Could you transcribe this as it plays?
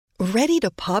Ready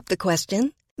to pop the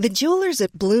question? The jewelers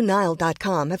at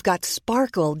BlueNile.com have got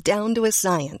sparkle down to a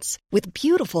science with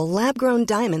beautiful lab-grown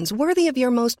diamonds worthy of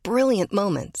your most brilliant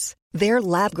moments. Their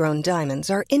lab-grown diamonds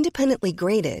are independently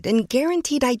graded and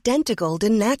guaranteed identical to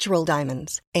natural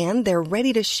diamonds, and they're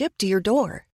ready to ship to your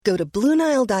door. Go to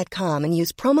BlueNile.com and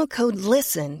use promo code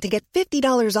LISTEN to get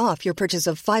 $50 off your purchase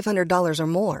of $500 or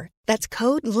more. That's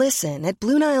code LISTEN at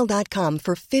BlueNile.com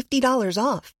for $50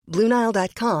 off.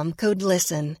 BlueNile.com, code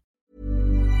LISTEN.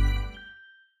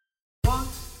 1,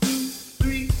 2,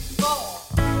 3, 4.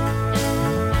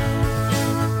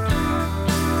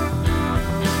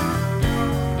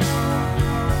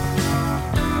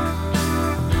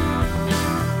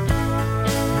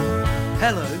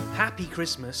 Hello, happy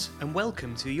Christmas, and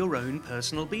welcome to your own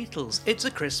personal Beatles. It's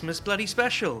a Christmas bloody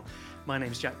special. My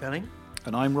name's Jack Belling.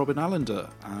 And I'm Robin Allender,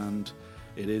 and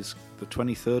it is the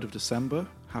 23rd of December.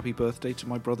 Happy birthday to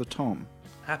my brother Tom.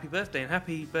 Happy birthday, and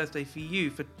happy birthday for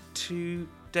you for 2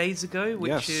 days ago,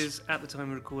 which Yes. is, at the time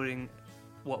of recording,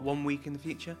 1 week in the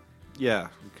future? Yeah,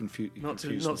 Not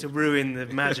to ruin the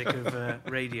magic of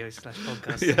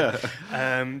radio/podcast. Yeah.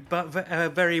 But a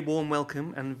very warm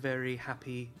welcome and very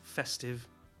happy festive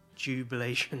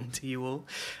jubilation to you all.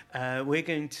 We're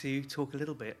going to talk a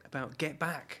little bit about Get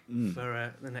Back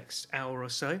for the next hour or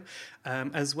so,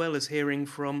 as well as hearing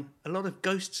from a lot of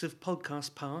ghosts of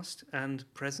podcasts past and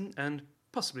present and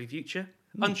possibly future.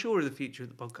 Unsure of the future of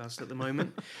the podcast at the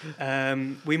moment.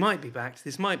 We might be back.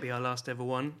 This might be our last ever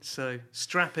one. So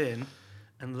strap in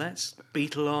and let's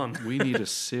Beatle on. We need a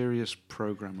serious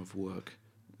programme of work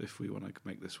if we want to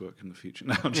make this work in the future.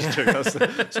 No, I'm just joking. That's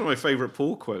one of my favourite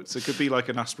Paul quotes. It could be like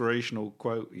an aspirational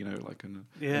quote, you know, like in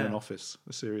an office,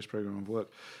 a serious programme of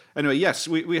work. Anyway, yes,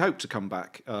 we hope to come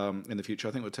back in the future.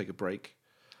 I think we'll take a break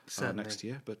next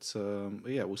year. But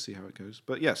yeah, we'll see how it goes.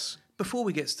 But yes. Before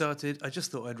we get started, I just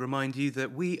thought I'd remind you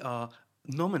that we are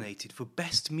nominated for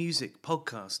Best Music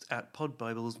Podcast at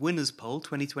Podbible's Winners Poll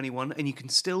 2021, and you can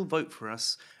still vote for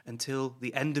us until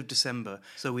the end of December.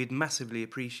 So we'd massively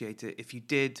appreciate it if you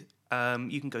did.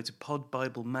 You can go to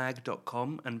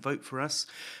podbiblemag.com and vote for us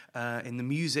in the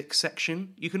music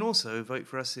section. You can also vote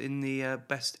for us in the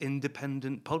Best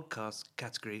Independent Podcast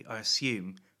category, I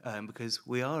assume, because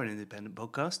we are an independent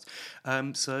podcast.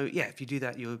 So yeah, if you do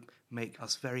that, you'll make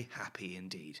us very happy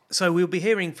indeed. So we'll be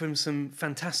hearing from some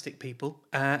fantastic people,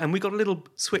 and we've got a little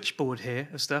switchboard here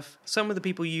of stuff. Some of the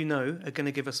people you know are going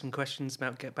to give us some questions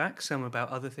about Get Back, some about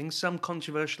other things, some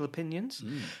controversial opinions,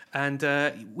 and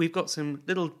we've got some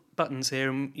little buttons here,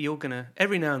 and you're going to,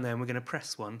 every now and then, we're going to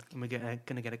press one, and we're going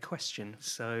to get a question.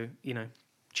 So, you know,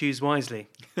 choose wisely.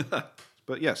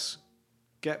 But yes,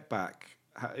 Get Back.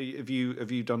 Have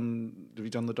you done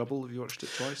the double? Have you watched it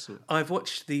twice? Or? I've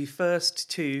watched the first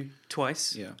two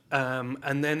twice. Yeah.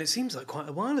 And then it seems like quite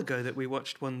a while ago that we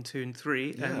watched 1, 2, and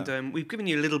 3. Yeah. And we've given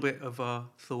you a little bit of our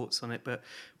thoughts on it, but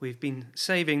we've been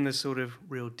saving the sort of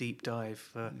real deep dive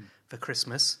for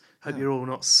Christmas. Hope you're all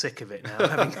not sick of it now,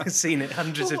 having seen it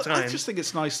hundreds of times. I just think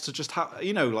it's nice to just have,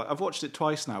 you know, like I've watched it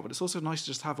twice now, but it's also nice to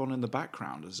just have on in the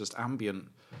background as just ambient.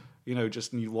 You know,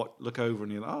 just and you look over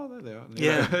and you're like, oh, there they are.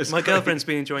 Yeah, my girlfriend's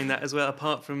been enjoying that as well,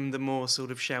 apart from the more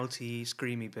sort of shouty,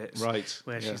 screamy bits. Right.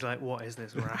 Where she's like, what is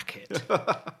this racket?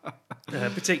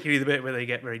 Particularly the bit where they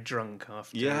get very drunk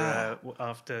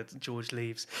after George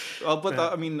leaves. Well, but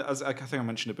that, I mean, as I think I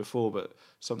mentioned it before, but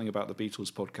something about the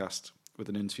Beatles podcast with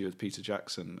an interview with Peter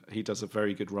Jackson, he does a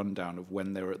very good rundown of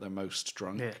when they were at their most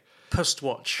drunk. Yeah.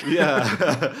 Postwatch.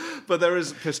 Yeah. But there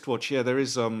is Postwatch. Yeah, there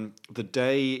is the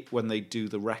day when they do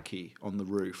the recce on the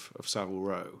roof of Savile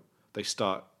Row, they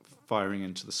start firing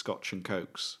into the Scotch and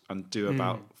Cokes and do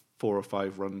about 4 or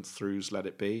 5 run-throughs, Let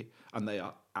It Be, and they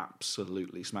are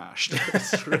absolutely smashed.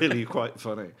 It's really quite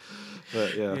funny.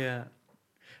 But yeah.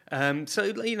 Yeah. So,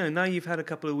 you know, now you've had a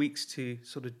couple of weeks to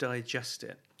sort of digest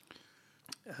it.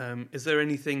 Is there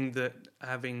anything that,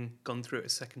 having gone through it a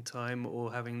second time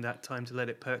or having that time to let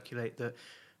it percolate, that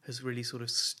has really sort of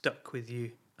stuck with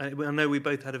you? I know we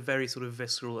both had a very sort of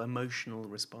visceral, emotional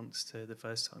response to the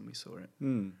first time we saw it.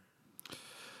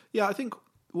 Yeah, I think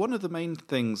one of the main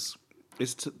things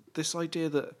is this idea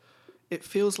that it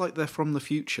feels like they're from the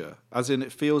future, as in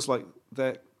it feels like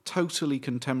they're totally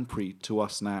contemporary to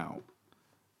us now.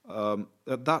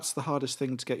 That's the hardest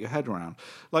thing to get your head around.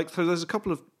 Like, so there's a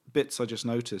couple of bits I just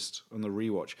noticed on the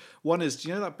rewatch. One is, do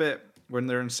you know that bit when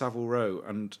they're in Savile Row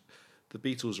and the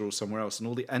Beatles are all somewhere else and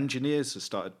all the engineers have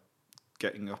started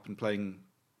getting up and playing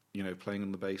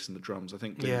on the bass and the drums. I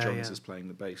think Glyn Johns is playing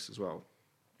the bass as well.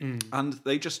 And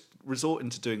they just resort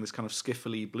into doing this kind of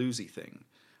skiffily bluesy thing.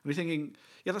 And you're thinking,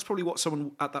 yeah, that's probably what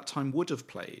someone at that time would have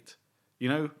played, you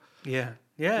know? Yeah.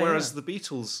 Yeah. Whereas the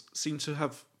Beatles seem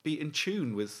to be in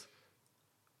tune with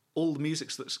all the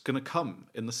music that's going to come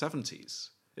in the 70s.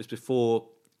 It's before,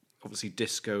 obviously,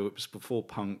 disco. It's before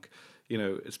punk.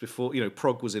 It's before,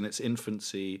 prog was in its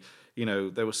infancy.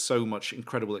 There was so much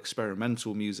incredible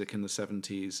experimental music in the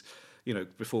 70s,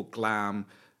 before glam.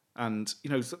 And,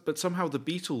 but somehow the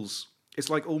Beatles, it's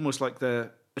almost like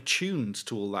they're attuned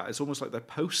to all that. It's almost like they're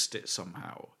post-it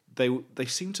somehow. They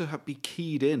seem to be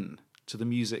keyed in to the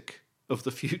music of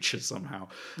the future somehow.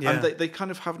 Yeah. And they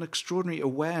kind of have an extraordinary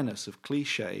awareness of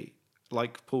cliche,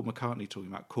 like Paul McCartney talking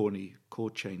about corny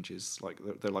chord changes, like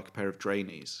they're like a pair of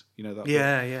drainies. That bit?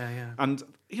 Yeah. And,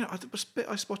 the bit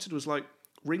I spotted was like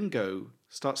Ringo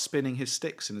starts spinning his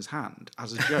sticks in his hand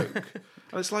as a joke.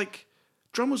 And it's like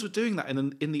drummers were doing that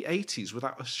in the 80s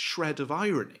without a shred of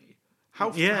irony.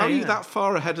 How are you that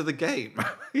far ahead of the game?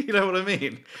 You know what I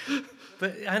mean?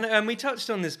 But and we touched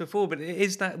on this before, but it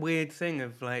is that weird thing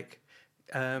of like,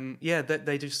 that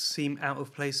they just seem out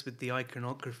of place with the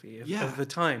iconography of the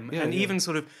time, and even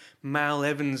sort of Mal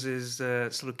Evans's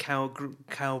sort of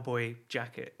cowboy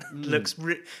jacket looks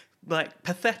like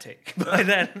pathetic by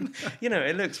then.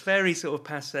 It looks very sort of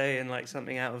passé and like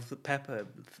something out of the Pepper,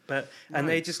 and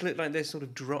they just look like they're sort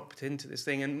of dropped into this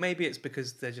thing. And maybe it's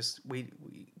because they're just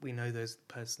we know those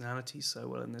personalities so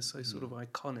well and they're so sort of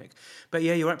iconic. But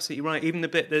yeah, you're absolutely right. Even the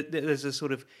bit that there's a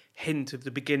sort of hint of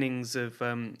the beginnings of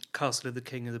Castle of the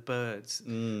King of the Birds,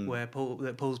 where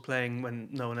Paul's playing when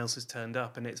no one else has turned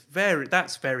up, and that's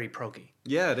very proggy.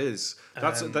 Yeah, it is.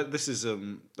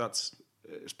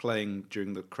 It's playing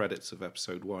during the credits of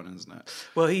episode 1, isn't it?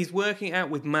 Well, he's working out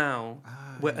with Mal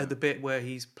at the bit where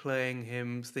he's playing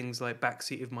him things like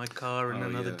Backseat of My Car and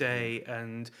Another Day,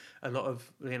 and a lot of,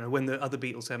 when the other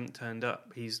Beatles haven't turned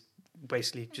up, he's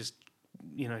basically just,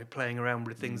 playing around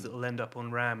with things that will end up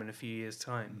on RAM in a few years'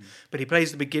 time. But he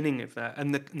plays the beginning of that,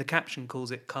 and the caption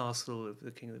calls it Castle of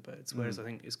the King of the Birds, whereas I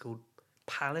think it's called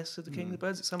Palace of the King of the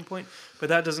Birds at some point. But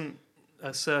that doesn't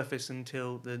surface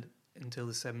until the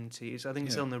 70s. I think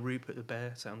it's on the Rupert the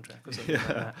Bear soundtrack or something like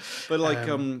that. But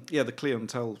the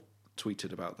Clientele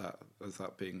tweeted about that as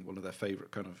that being one of their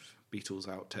favourite kind of Beatles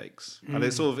outtakes. And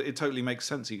it totally makes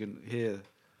sense. You can hear,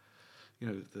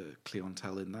 the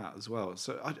Clientele in that as well.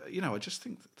 So I just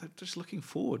think that they're just looking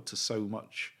forward to so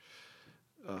much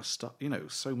stuff,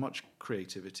 so much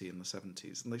creativity in the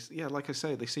 70s. And they, like I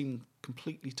say, they seem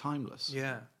completely timeless.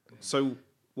 Yeah. So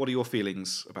what are your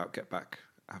feelings about Get Back,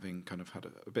 having kind of had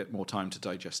a bit more time to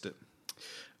digest it?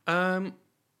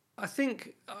 I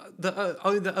think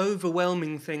the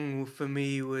overwhelming thing for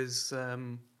me was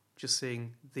just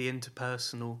seeing the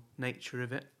interpersonal nature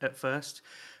of it at first,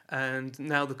 and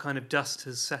now the kind of dust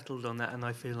has settled on that, and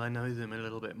I feel I know them a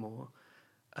little bit more.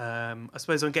 I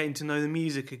suppose I'm getting to know the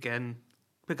music again,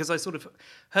 because I sort of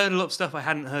heard a lot of stuff I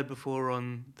hadn't heard before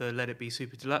on the Let It Be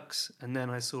Super Deluxe, and then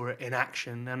I saw it in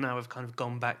action, and now I've kind of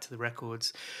gone back to the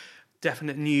records.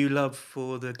 Definite new love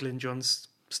for the Glyn Johns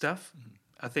stuff.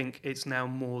 I think it's now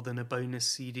more than a bonus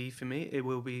CD for me. It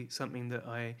will be something that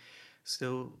I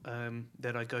still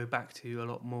that I go back to a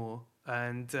lot more.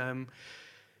 And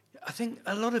I think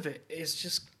a lot of it is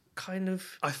just kind of...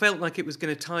 I felt like it was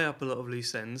going to tie up a lot of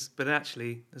loose ends, but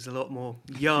actually there's a lot more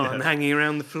yarn hanging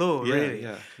around the floor, really.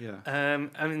 Yeah.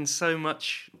 I mean, so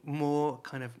much more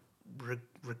kind of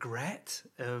regret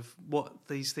of what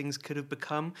these things could have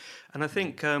become. And I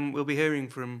think we'll be hearing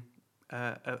from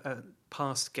a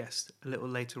past guest a little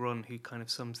later on who kind of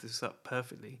sums this up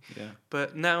perfectly. Yeah.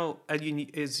 But now,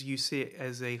 as you see it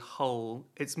as a whole,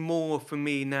 it's more for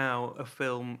me now a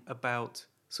film about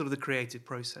sort of the creative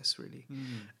process, really,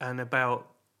 and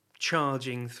about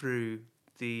charging through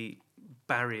the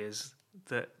barriers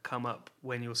that come up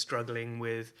when you're struggling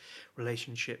with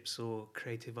relationships or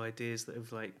creative ideas that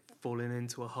have like fallen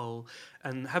into a hole.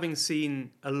 And having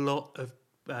seen a lot of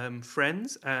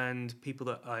friends and people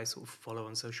that I sort of follow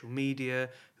on social media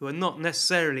who are not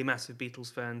necessarily massive Beatles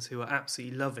fans, who are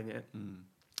absolutely loving it,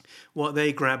 what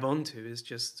they grab onto is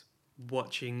just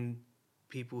watching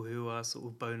people who are sort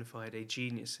of bona fide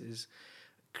geniuses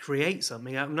create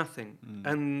something out of nothing.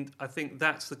 And I think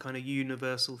that's the kind of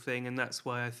universal thing, and that's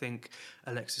why I think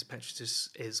Alexis Petridis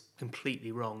is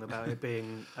completely wrong about it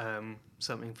being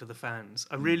something for the fans.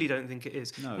 I really don't think it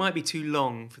is. No. It might be too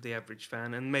long for the average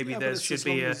fan, and maybe there should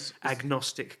be an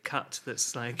agnostic cut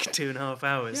that's like 2.5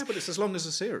 hours. Yeah, but it's as long as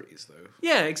a series, though.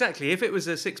 Yeah, exactly. If it was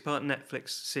a 6-part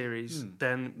Netflix series,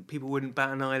 then people wouldn't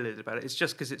bat an eyelid about it. It's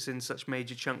just because it's in such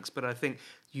major chunks, but I think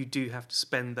you do have to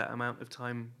spend that amount of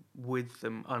time with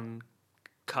them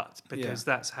uncut, because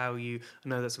that's how I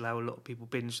know that's how a lot of people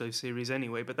binge those series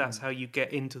anyway, but that's how you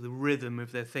get into the rhythm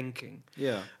of their thinking.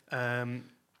 Yeah.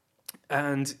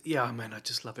 And yeah, man, I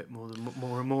just love it more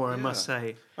and more. I must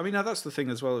say. I mean, now that's the thing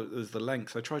as well as the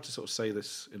length. I tried to sort of say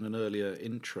this in an earlier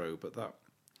intro, but that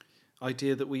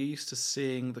idea that we're used to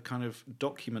seeing the kind of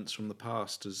documents from the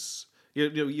past as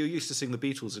you're used to seeing the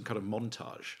Beatles in kind of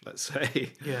montage, let's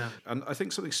say. Yeah. And I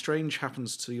think something strange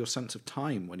happens to your sense of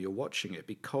time when you're watching it,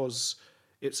 because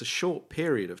it's a short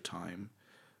period of time,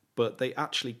 but they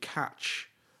actually catch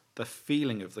the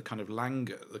feeling of the kind of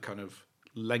languor, the kind of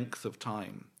length of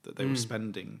time that they were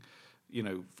spending,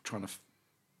 trying to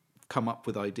come up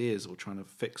with ideas or trying to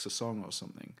fix a song or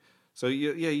something. So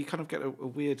you kind of get a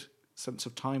weird sense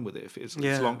of time with it. If it's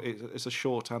long, it's a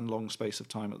short and long space of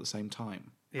time at the same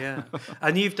time. Yeah,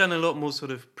 and you've done a lot more sort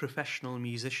of professional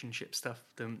musicianship stuff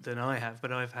than I have,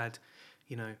 but I've had,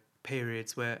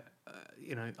 periods where,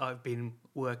 I've been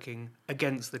working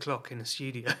against the clock in a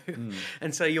studio.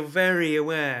 And so you're very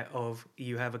aware of,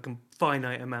 you have a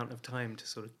finite amount of time to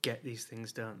sort of get these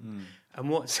things done. And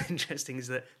what's interesting is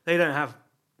that they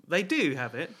do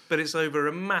have it, but it's over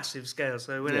a massive scale.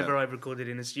 So whenever I've recorded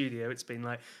in a studio, it's been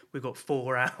like, we've got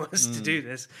 4 hours to do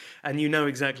this, and you know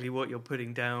exactly what you're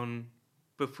putting down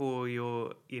before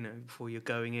you're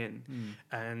going in.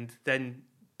 And then,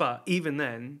 but even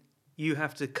then, you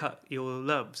have to cut your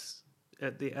loves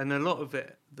and a lot of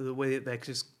it, the way that they're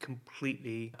just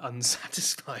completely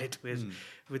unsatisfied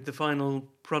with the final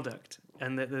product,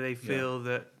 and that they feel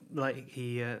that, like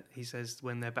he says,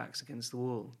 when their back's against the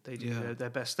wall, they do their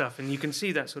best stuff, and you can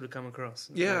see that sort of come across.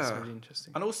 Yeah, that's really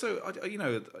interesting. And also,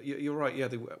 you're right. Yeah,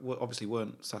 they obviously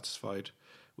weren't satisfied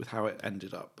with how it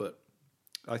ended up, but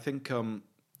I think,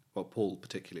 Paul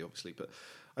particularly, obviously, but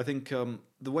I think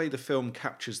the way the film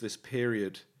captures this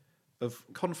period of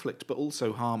conflict, but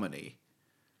also harmony.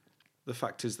 The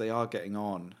fact is, they are getting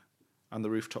on, and the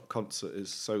rooftop concert is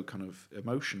so kind of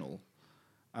emotional.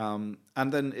 And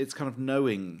then it's kind of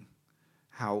knowing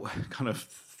how kind of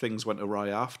things went awry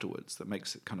afterwards that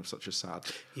makes it kind of such a sad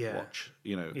watch,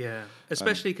 Yeah,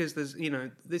 especially because there's,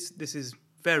 this is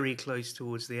very close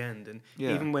towards the end, and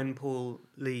even when Paul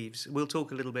leaves, we'll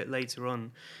talk a little bit later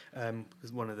on,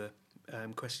 because one of the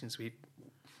questions we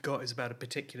got is about a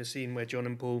particular scene where John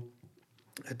and Paul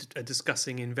are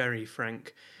discussing in very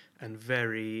frank and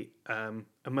very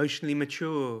emotionally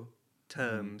mature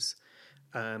terms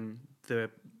the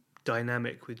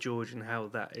dynamic with George and how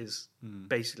that is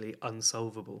basically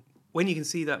unsolvable. When you can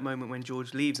see that moment when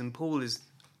George leaves and Paul is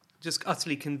just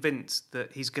utterly convinced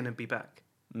that he's going to be back.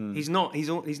 He's not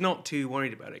too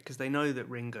worried about it, because they know that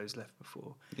Ringo's left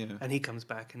before, and he comes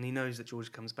back, and he knows that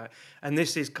George comes back, and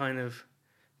this is kind of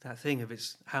that thing of,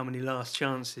 it's how many last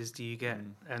chances do you get,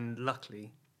 and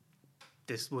luckily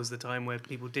this was the time where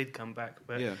people did come back,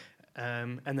 but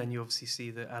and then you obviously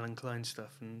see the Alan Klein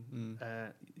stuff, and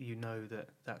that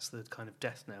that's the kind of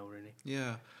death knell, really.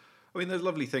 Yeah, I mean, the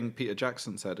lovely thing Peter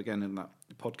Jackson said again in that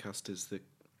podcast is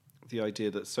the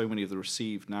idea that so many of the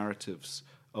received narratives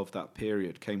of that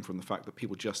period came from the fact that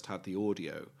people just had the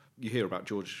audio. You hear about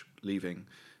George leaving,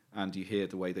 and you hear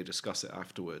the way they discuss it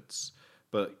afterwards,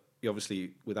 but you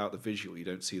obviously, without the visual, you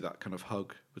don't see that kind of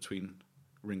hug between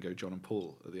Ringo, John and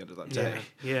Paul at the end of that day.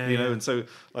 And so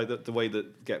like the way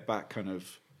that Get Back kind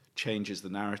of changes the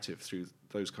narrative through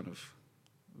those kind of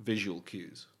visual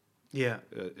cues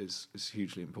is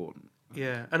hugely important.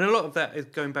 Yeah, and a lot of that is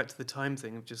going back to the time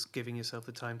thing of just giving yourself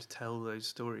the time to tell those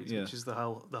stories, which is the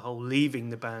whole leaving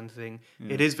the band thing.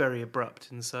 It is very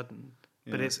abrupt and sudden,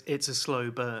 but it's a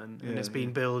slow burn, and it's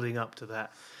been building up to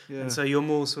that. And so you're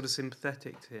more sort of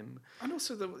sympathetic to him. And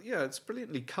also, it's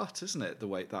brilliantly cut, isn't it, the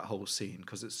way that whole scene,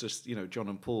 because it's just, John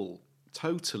and Paul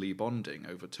totally bonding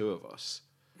over two of us.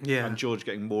 Yeah. And George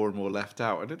getting more and more left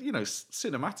out. And,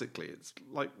 cinematically, it's,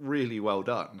 like, really well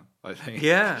done, I think.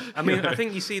 Yeah. I mean, I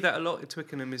think you see that a lot at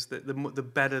Twickenham, is that the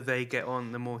better they get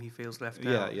on, the more he feels left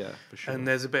out. Yeah, for sure. And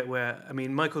there's a bit where, I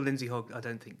mean, Michael Lindsay Hogg, I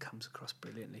don't think comes across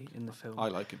brilliantly in the film. I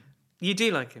like him. You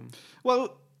do like him?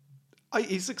 Well,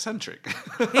 he's eccentric.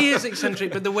 He is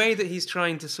eccentric, but the way that he's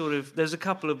trying to sort of... There's a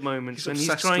couple of moments when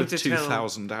he's trying to tell...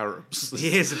 2,000 Arabs.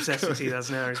 He is obsessed with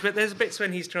 2,000 Arabs. But there's bits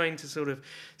when he's trying to sort of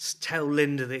tell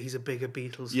Linda that he's a bigger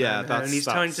Beatles fan. And he's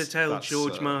trying to tell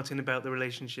George Martin about the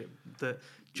relationship that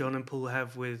John and Paul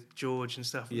have with George and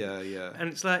stuff. Yeah. And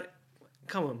it's like,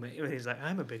 come on, mate. And he's like,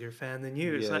 I'm a bigger fan than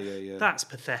you. It's that's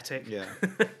pathetic. Yeah.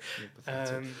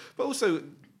 Pathetic. But also,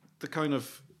 the kind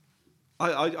of...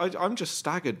 I'm just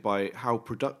staggered by how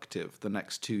productive the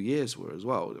next 2 years were as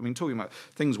well. I mean, talking about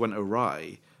things went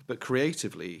awry, but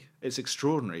creatively, it's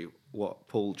extraordinary what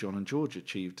Paul, John and George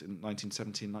achieved in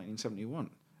 1970 and 1971.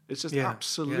 It's just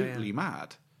absolutely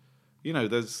mad.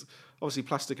 There's obviously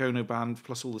Plastic Ono Band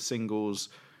plus all the singles.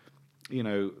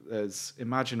 There's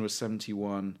Imagine was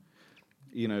 71.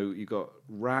 you know, you got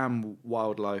Ram,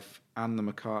 Wildlife, and the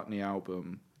McCartney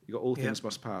album. You got All Things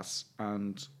Must Pass,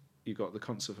 and you got the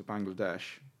concert for Bangladesh.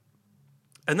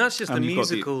 And that's just And the you've got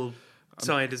the- musical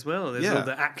side as well. There's yeah. all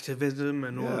the activism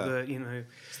and all Yeah. the, you know...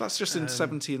 So that's just in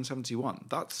 70 and 71.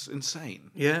 That's insane.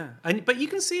 Yeah, but you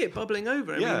can see it bubbling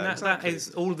over. I Yeah, mean, that exactly. is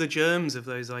all the germs of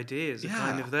those ideas are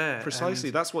kind of there. Precisely.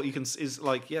 And- That's what you can is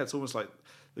like. Yeah, it's almost like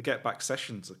the Get Back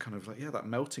sessions are kind of like that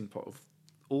melting pot of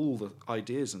all the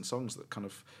ideas and songs that kind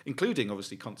of, including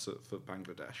obviously Concert for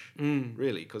Bangladesh.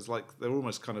 Really, because like they're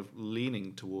almost kind of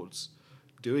leaning towards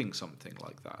doing something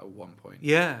like that at one point.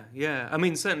 Yeah. I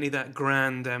mean, certainly that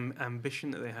grand ambition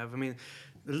that they have. I mean,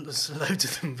 loads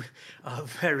of them are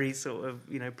very sort of,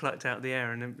 you know, plucked out of the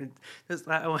air. And there's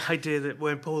that idea that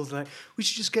when Paul's like, we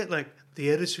should just get like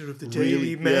the editor of the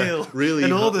Daily Mail, really,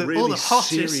 and all the really hottest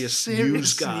serious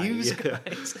news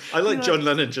guys. I like John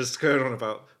Lennon just going on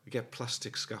about we get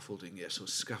plastic scaffolding, or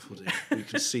scaffolding, we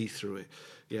can see through it.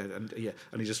 And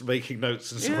he's just making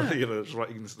notes and stuff, you know, just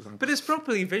writing this down. But it's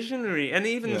properly visionary, and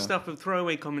even Yeah. the stuff of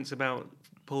throwaway comments about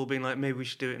Paul being like, maybe we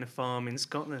should do it in a farm in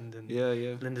Scotland, and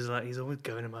Yeah. Linda's like, he's always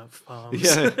going about farms.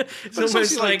 Yeah. It's But it's almost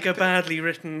obviously like like a badly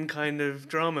written kind of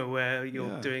drama where you're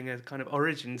Yeah. doing a kind of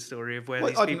origin story of where Well,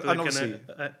 these and- people and are going obviously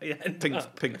to end Pink,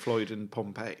 up. Pink Floyd in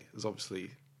Pompeii is obviously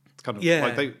kind of Yeah,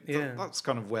 like they. yeah. That's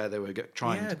kind of where they were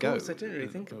trying Yeah, to of go. course, I didn't really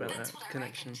think about that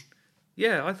connection.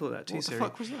 Yeah, I thought that too, What the Siri.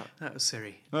 fuck was that? That was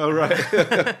Siri. Oh right,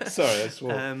 sorry, I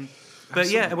swore. But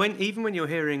yeah, even when you're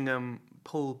hearing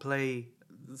Paul play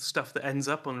stuff that ends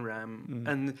up on Ram,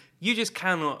 and you just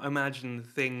cannot imagine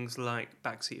things like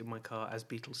Backseat of My Car as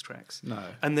Beatles tracks. No.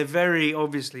 And they're very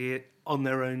obviously on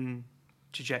their own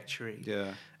trajectory.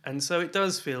 Yeah. And so it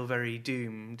does feel very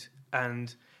doomed,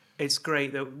 and it's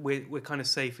great that we're kind of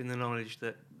safe in the knowledge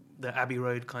that Abbey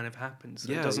Road kind of happens.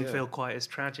 So Yeah, it doesn't yeah. feel quite as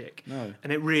tragic. No.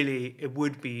 And it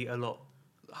would be a lot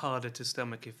harder to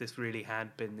stomach if this really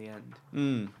had been the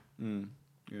end.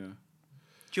 Yeah.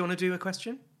 Do you want to do a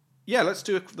question? Yeah, let's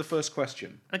do the first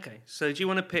question. Okay, so do you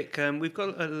want to pick... we've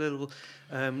got a little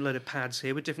load of pads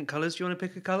here with different colours. Do you want to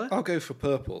pick a colour? I'll go for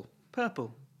purple.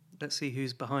 Purple. Let's see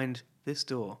who's behind this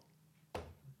door.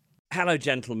 Hello,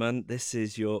 gentlemen. This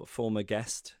is your former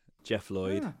guest, Jeff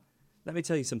Lloyd. Ah. Let me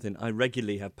tell you something. I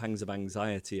regularly have pangs of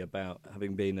anxiety about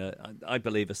having been, I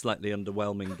believe, a slightly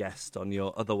underwhelming guest on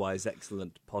your otherwise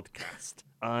excellent podcast.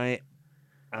 I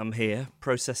am here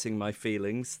processing my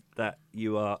feelings that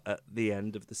you are at the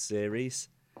end of the series.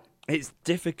 It's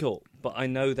difficult, but I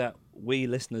know that we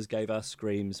listeners gave our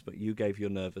screams, but you gave your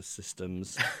nervous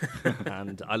systems.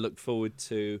 And I look forward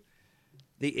to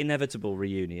the inevitable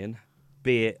reunion,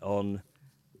 be it on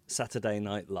Saturday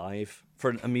Night Live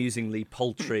for an amusingly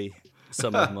paltry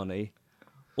sum of money,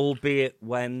 albeit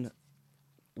when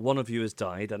one of you has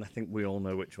died, and I think we all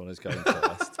know which one is going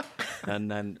first,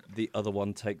 and then the other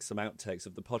one takes some outtakes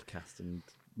of the podcast and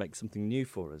makes something new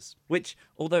for us, which,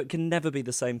 although it can never be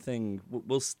the same thing,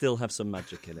 will still have some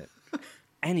magic in it.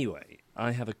 Anyway,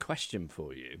 I have a question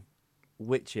for you,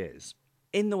 which is,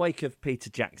 in the wake of Peter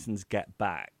Jackson's Get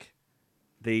Back,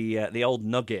 the old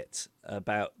nugget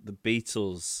about the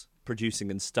Beatles producing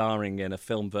and starring in a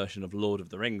film version of Lord of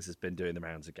the Rings has been doing the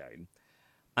rounds again.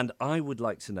 And I would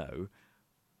like to know,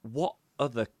 what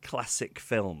other classic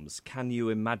films can you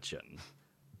imagine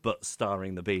but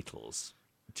starring the Beatles?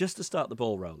 Just to start the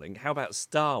ball rolling, how about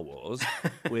Star Wars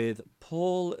with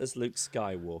Paul as Luke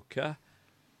Skywalker,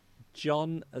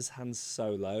 John as Han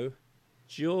Solo,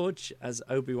 George as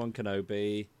Obi-Wan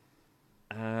Kenobi,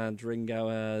 and Ringo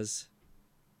as,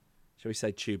 shall we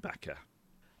say, Chewbacca?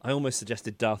 I almost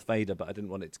suggested Darth Vader, but I didn't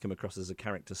want it to come across as a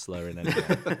character slur in any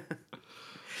way.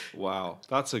 Wow,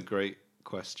 that's a great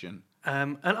question.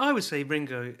 And I would say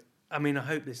Ringo, I mean, I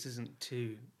hope this isn't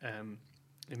too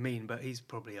mean, but he's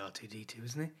probably R2-D2,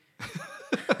 isn't he?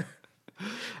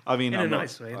 I mean, In I'm a not-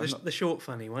 nice way. I'm not- The short,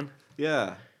 funny one.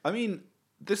 Yeah, I mean,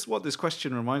 what this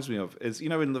question reminds me of is, you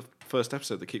know, in the first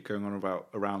episode they keep going on about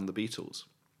around the Beatles.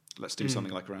 Let's do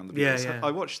something like around the Yeah, Beatles. yeah.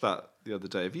 I watched that the other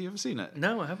day. Have you ever seen it?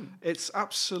 No, I haven't. It's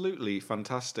absolutely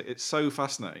fantastic. It's so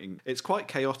fascinating. It's quite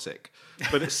chaotic,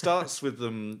 but it starts with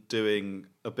them doing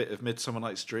a bit of Midsummer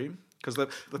Night's Dream because they're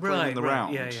playing in the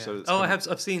round. Yeah, yeah. So it's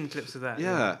I've seen clips of that.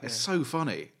 yeah, it's so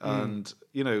funny. And,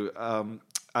 you know,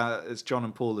 it's John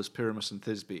and Paul as Pyramus and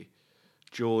Thisbe.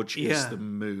 George is Yeah. the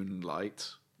moonlight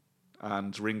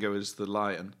and Ringo is the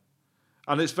lion.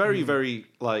 And it's very, very,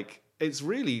 like, it's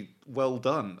really well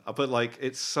done. But, like,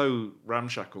 it's so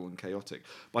ramshackle and chaotic.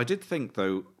 But I did think,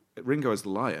 though, Ringo as the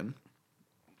lion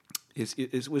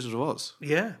is Wizard of Oz.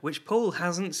 Yeah, which Paul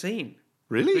hasn't seen.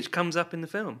 Really? Which comes up in the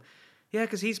film. Yeah,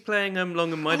 because he's playing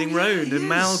Long and Winding Oh, yeah, Road, he and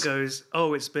Mal is. goes,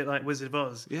 "Oh, it's a bit like Wizard of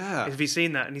Oz." Yeah. Have you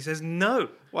seen that? And he says, "No."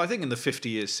 Well, I think in the 50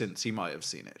 years since, he might have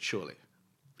seen it, surely.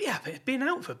 Yeah, but it's been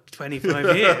out for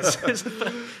 25 years.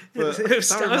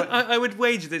 I would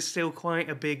wager that it's still quite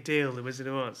a big deal, The Wizard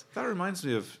of Oz. That reminds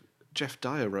me of Jeff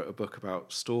Dyer wrote a book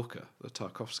about Stalker, the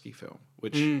Tarkovsky film,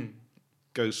 which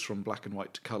goes from black and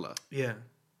white to colour. Yeah.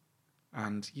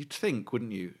 And you'd think,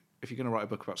 wouldn't you, if you're going to write a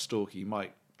book about Stalker, you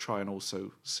might try and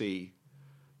also see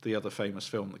the other famous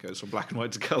film that goes from black and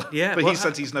white to colour. Yeah, but well, he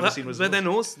said he's never seen Wizard But of then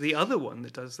Oz. also the other one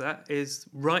that does that is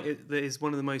one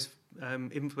of the most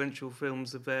influential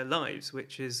films of their lives,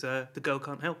 which is The Girl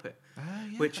Can't Help It,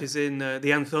 which is in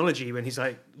the anthology when he's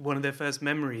like, one of their first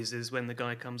memories is when the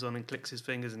guy comes on and clicks his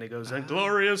fingers and he goes,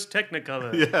 "Glorious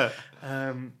Technicolor."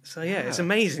 It's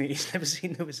amazing he's never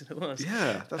seen The Wizard of Oz.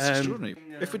 Yeah, that's extraordinary.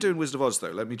 If we're doing Wizard of Oz,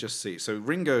 though, let me just see. So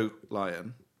Ringo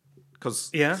Lion,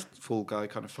 because Fall Guy,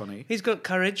 kind of funny. He's got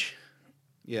courage.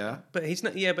 Yeah. But he's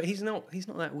not. Yeah, but he's not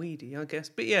that weedy, I guess.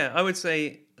 But yeah, I would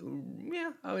say.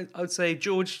 Yeah, I would say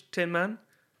George Tin Man.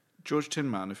 George Tin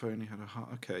Man. If I only had a heart.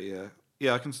 Okay, yeah,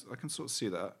 yeah. I can sort of see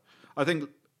that. I think.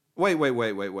 Wait.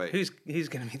 Who's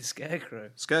going to be the Scarecrow?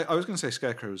 I was going to say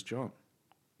Scarecrow was John.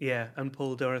 Yeah, and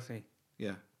Paul Dorothy.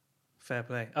 Yeah. Fair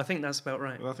play. I think that's about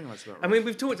right. Well, I think that's about right. I mean,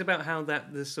 we've talked about how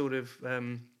the sort of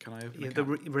Can I open a the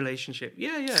can? relationship.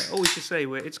 Yeah. Always to say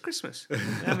it's Christmas.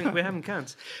 we're having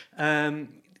cans.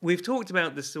 We've talked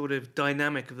about the sort of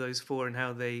dynamic of those four and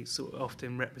how they sort of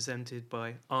often represented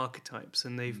by archetypes.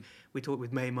 And we talked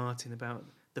with Mae Martin about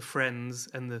the Friends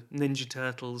and the Ninja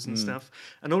Turtles and stuff.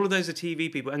 And all of those are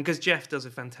TV people. And because Jeff does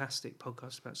a fantastic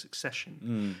podcast about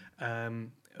Succession,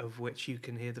 of which you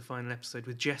can hear the final episode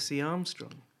with Jesse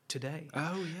Armstrong today.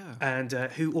 Oh, yeah. And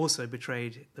who also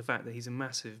betrayed the fact that he's a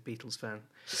massive Beatles fan.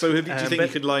 So do you think you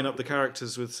could line up the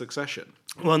characters with Succession?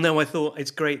 Well, no, I thought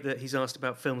it's great that he's asked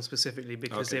about film specifically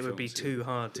because Okay, it would be films, too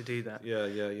hard to do that.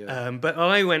 Yeah. But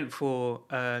I went for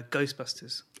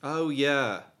Ghostbusters. Oh,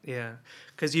 yeah. Yeah,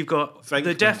 because you've got the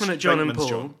Venkman's- definite John and Venkman's Paul.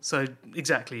 John. So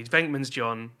exactly, Venkman's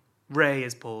John, Ray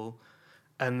is Paul,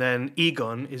 and then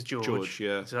Egon is George. George,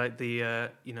 yeah. It's like the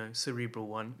cerebral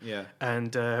one. Yeah.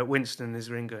 And Winston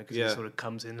is Ringo because he Yeah. sort of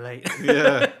comes in late.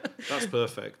 Yeah, that's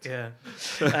perfect. Yeah.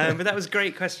 But that was a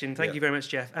great question. Thank Yeah. you very much,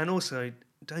 Jeff. And also,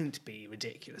 don't be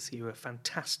ridiculous. You were a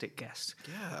fantastic guest.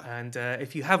 Yeah. And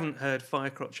if you haven't heard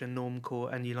Firecrotch and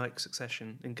Normcore and you like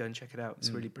Succession, then go and check it out. It's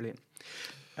really brilliant.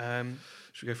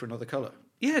 Should we go for another colour?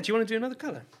 Yeah, do you want to do another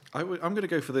colour? I'm going to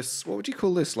go for this. What would you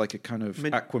call this? Like a kind of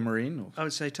aquamarine? Or? I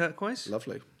would say turquoise.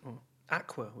 Lovely. Or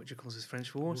aqua, which of course is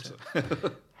French for water.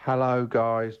 Hello,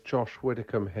 guys. Josh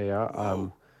Widdicombe here.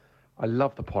 I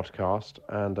love the podcast,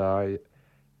 and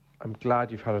I'm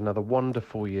glad you've had another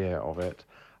wonderful year of it.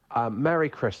 Merry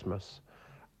Christmas.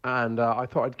 And I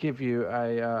thought I'd give you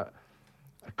a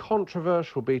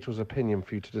controversial Beatles opinion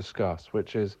for you to discuss,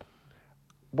 which is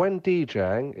when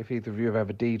DJing, if either of you have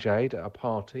ever DJ'd at a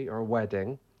party or a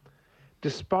wedding,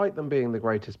 despite them being the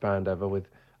greatest band ever with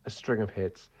a string of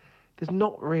hits, there's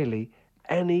not really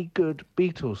any good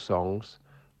Beatles songs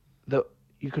that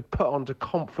you could put on to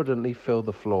confidently fill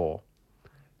the floor.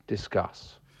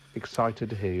 Discuss. Excited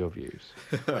to hear your views.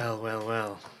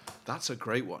 Well. That's a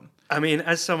great one. I mean,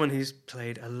 as someone who's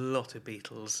played a lot of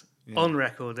Beatles on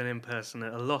record and in person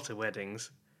at a lot of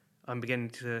weddings, I'm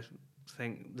beginning to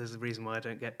think there's a reason why I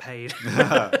don't get paid.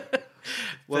 Well,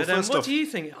 But first what off, do you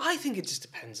think? I think it just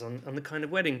depends on the kind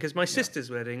of wedding. Because my sister's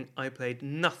wedding, I played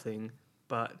nothing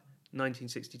but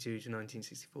 1962 to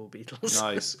 1964 Beatles.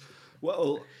 nice.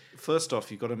 Well, first off,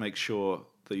 you've got to make sure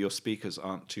that your speakers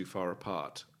aren't too far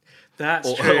apart.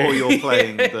 That's true. Or you're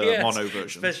playing the Yes, mono version.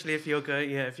 especially if you're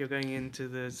going into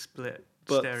the split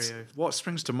But stereo. what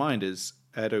springs to mind is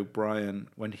Ed O'Brien,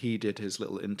 when he did his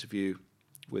little interview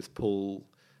with Paul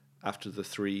after the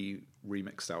 3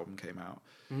 remixed album came out.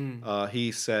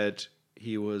 He said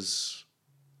he was,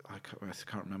 I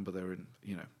can't remember, they were in,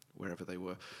 wherever they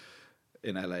were,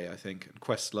 in LA, I think, and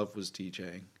Questlove was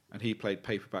DJing, and he played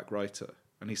Paperback Writer,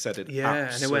 and he said it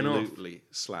and it went off. absolutely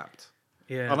slapped.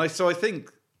 Yeah. And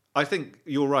I think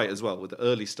you're right as well with the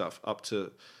early stuff up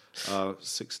to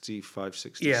 65,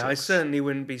 66. Yeah, I certainly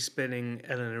wouldn't be spinning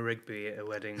Eleanor Rigby at a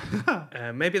wedding.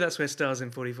 Maybe that's where Stars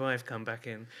in 45 come back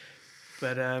in.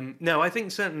 But no, I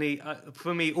think certainly,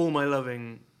 for me, All My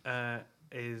Loving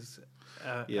is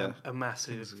a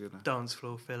massive dance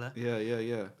floor filler.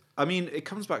 Yeah. I mean, it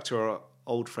comes back to our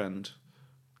old friend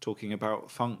talking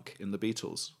about funk in the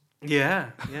Beatles. Yeah.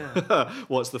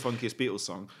 What's the funkiest Beatles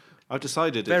song? I've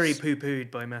decided Very it's...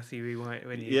 poo-pooed by Matthew E. White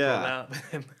when you brought that up with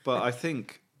him. But I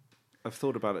think I've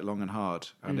thought about it long and hard,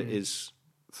 and it is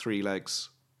 3 Legs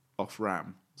off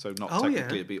Ram. So not Oh,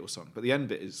 technically yeah. a Beatles song, but the end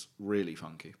bit is really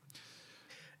funky.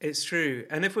 It's true.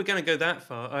 And if we're going to go that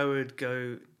far, I would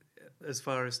go as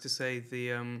far as to say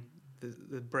the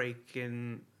break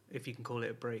in, if you can call it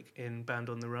a break, in Band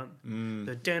on the Run.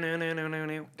 The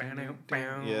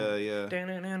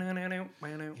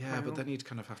Yeah, but then you'd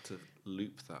kind of have to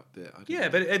loop that bit. I don't yeah, know.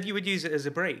 but if you would use it as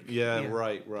a break. Yeah,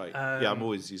 right. Yeah, I'm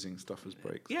always using stuff as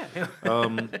breaks. Yeah.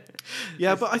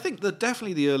 Yeah, but I think that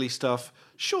definitely the early stuff,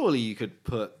 surely you could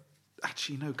put...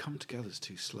 Actually, no, Come Together's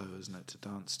too slow, isn't it, to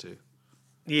dance to?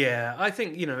 Yeah, I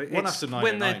think, One it's After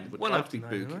when 909 would after be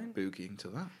 909. boogieing to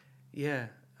that. Yeah.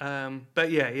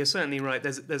 But yeah, you're certainly right.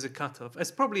 There's a cut-off.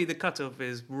 It's probably the cut-off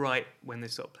is right when they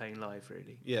stop playing live,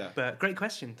 really. Yeah. But great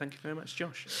question. Thank you very much,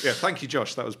 Josh. Yeah, thank you,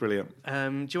 Josh. That was brilliant. Do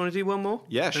you want to do one more?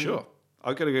 Yeah, sure.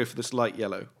 I'm going to go for this light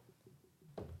yellow.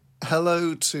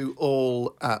 Hello to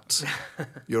all at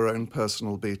Your Own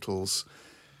Personal Beatles.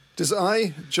 It is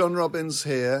I, John Robbins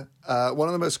here, one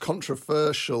of the most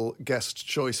controversial guest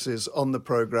choices on the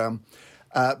programme.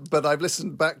 But I've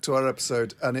listened back to our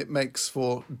episode and it makes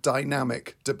for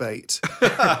dynamic debate.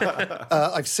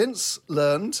 I've since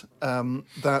learned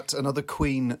that another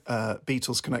Queen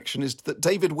Beatles connection is that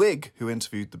David Wigg, who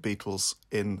interviewed the Beatles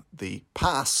in the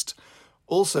past,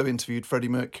 also interviewed Freddie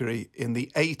Mercury in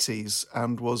the 80s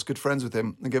and was good friends with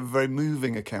him and gave a very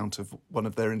moving account of one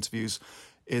of their interviews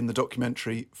in the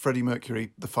documentary Freddie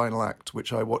Mercury, The Final Act,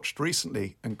 which I watched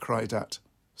recently and cried at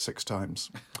 6 times.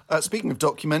 Speaking of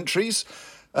documentaries,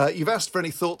 you've asked for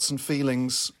any thoughts and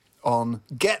feelings on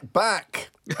Get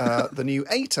Back, the new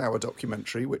 8-hour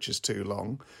documentary, which is too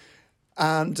long.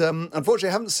 And unfortunately,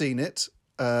 I haven't seen it,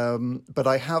 but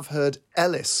I have heard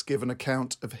Ellis give an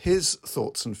account of his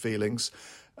thoughts and feelings,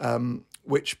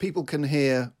 which people can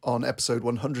hear on episode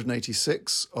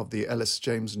 186 of the Ellis,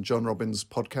 James and John Robbins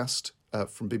podcast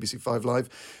from BBC 5 Live.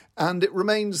 And it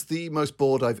remains the most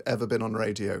bored I've ever been on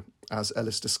radio, as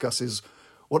Ellis discusses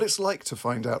what it's like to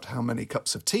find out how many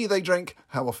cups of tea they drink,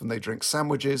 how often they drink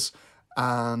sandwiches,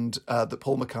 and that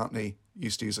Paul McCartney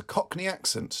used to use a Cockney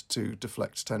accent to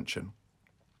deflect tension.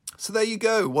 So there you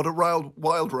go. What a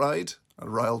wild ride,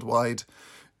 a wild wide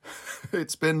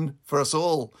it's been for us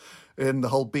all in the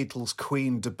whole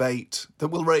Beatles-Queen debate that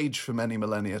will rage for many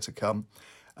millennia to come.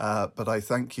 But I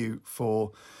thank you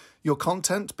for your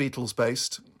content,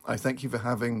 Beatles-based. I thank you for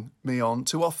having me on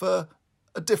to offer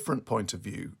a different point of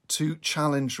view, to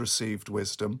challenge received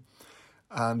wisdom.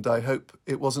 And I hope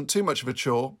it wasn't too much of a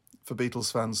chore for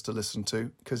Beatles fans to listen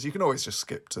to, because you can always just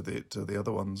skip to the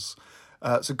other ones.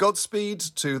 So Godspeed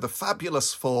to the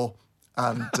fabulous 4,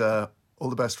 and all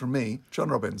the best from me, John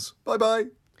Robbins. Bye-bye.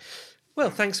 Well,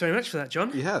 thanks very much for that,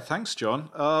 John. Yeah, thanks, John.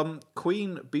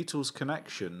 Queen Beatles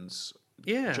connections.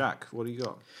 Yeah. Jack, what do you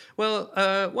got?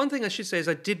 Well, one thing I should say is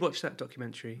I did watch that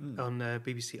documentary on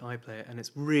BBC iPlayer, and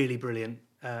it's really brilliant.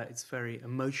 It's very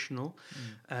emotional,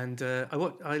 and I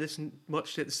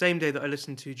watched it the same day that I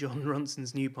listened to John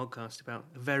Ronson's new podcast about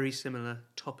a very similar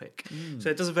topic. So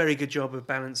it does a very good job of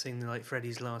balancing like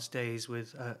Freddie's last days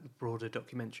with a broader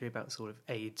documentary about sort of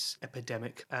AIDS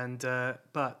epidemic, and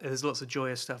but there's lots of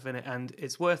joyous stuff in it, and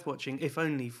it's worth watching if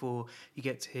only for you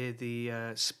get to hear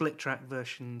the split track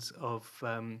versions of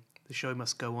The Show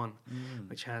Must Go On,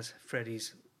 which has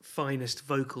Freddie's finest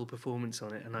vocal performance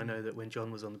on it. And I know that when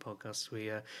John was on the podcast, we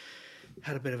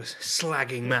had a bit of a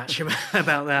slagging match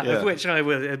about that, of which I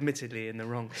was admittedly in the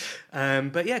wrong.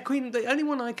 But yeah, Queen, the only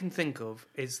one I can think of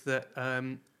is that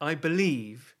I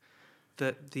believe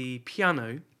that the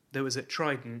piano that was at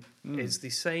Trident is the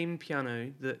same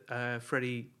piano that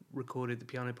Freddie recorded the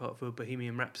piano part for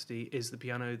Bohemian Rhapsody, is the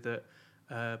piano that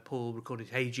Paul recorded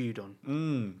Hey Jude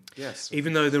on. Yes.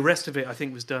 Even though the rest of it, I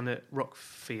think, was done at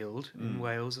Rockfield in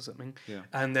Wales or something. Yeah.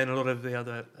 And then a lot of the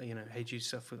other, Hey Jude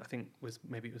stuff, I think, was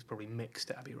probably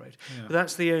mixed at Abbey Road. Yeah. But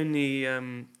that's the only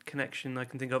connection I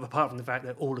can think of, apart from the fact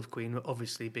that all of Queen were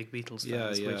obviously big Beatles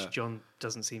fans, which John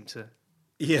doesn't seem to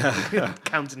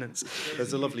countenance.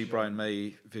 There's a lovely Brian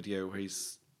May video where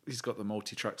he's got the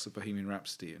multi-tracks of Bohemian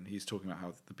Rhapsody, and he's talking about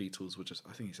how the Beatles were just,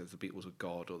 I think he says the Beatles were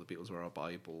God, or the Beatles were our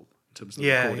Bible, in terms of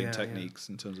recording techniques,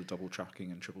 in terms of double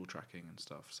tracking and triple tracking and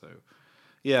stuff. So,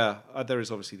 there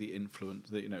is obviously the influence,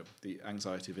 the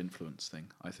anxiety of influence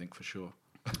thing, I think, for sure.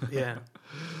 Yeah.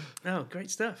 Oh, great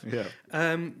stuff.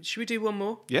 Yeah. Should we do one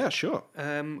more? Yeah, sure.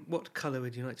 What colour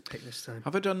would you like to pick this time?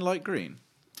 Have I done light green?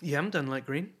 Yeah, I'm done light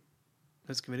green.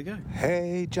 Let's give it a go.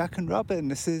 Hey, Jack and Robin,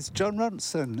 this is John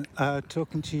Ronson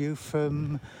talking to you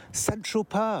from Central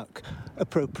Park,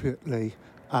 appropriately.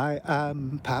 I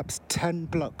am perhaps 10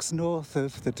 blocks north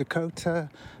of the Dakota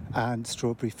and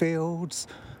Strawberry Fields.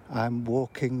 I'm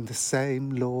walking the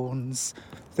same lawns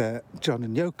that John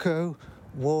and Yoko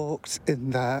walked,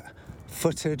 in that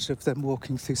footage of them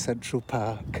walking through Central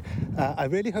Park. I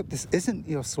really hope this isn't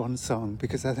your swan song,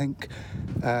 because I think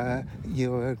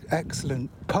you're an excellent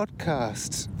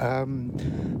podcast.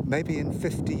 Maybe in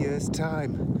 50 years'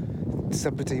 time,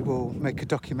 somebody will make a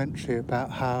documentary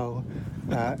about how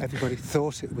everybody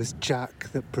thought it was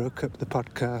Jack that broke up the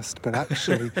podcast, but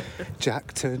actually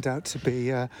Jack turned out to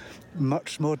be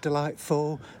much more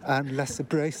delightful and less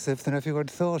abrasive than everyone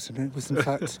thought, and it was in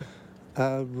fact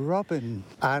Robin.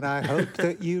 And I hope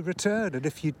that you return, and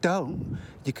if you don't,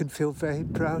 you can feel very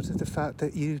proud of the fact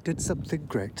that you did something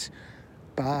great.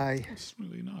 Bye. That's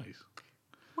really nice.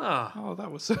 Ah, Oh,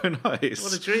 that was so nice.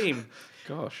 what a dream.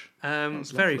 Gosh. Very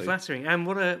lovely. flattering. And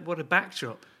what a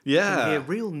backdrop. Yeah. Hear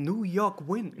real New York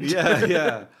wind. Yeah,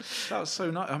 yeah. That was so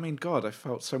nice. I mean, God, I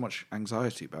felt so much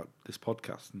anxiety about this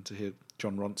podcast, and to hear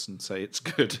John Ronson say it's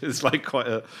good is like quite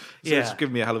a. So it's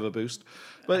given me a hell of a boost.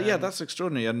 But yeah, that's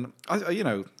extraordinary. And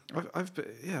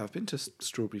I've been to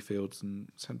Strawberry Fields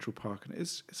and Central Park, and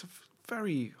it's a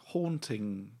very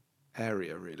haunting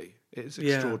area, really. It's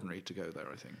extraordinary to go there,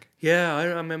 I think. Yeah, I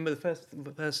remember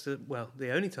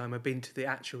the only time I've been to the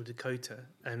actual Dakota,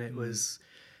 and it was,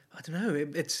 I don't know,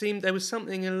 it seemed there was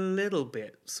something a little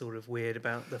bit sort of weird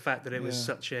about the fact that it was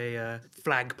such a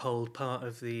flagpole part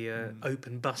of the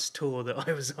open bus tour that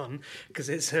I was on, because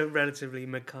it's a relatively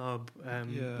macabre,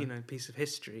 piece of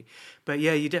history. But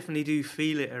yeah, you definitely do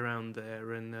feel it around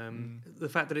there, and the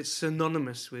fact that it's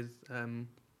synonymous with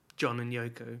John and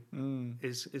Yoko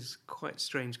is quite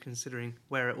strange, considering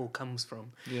where it all comes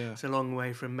from. Yeah. It's a long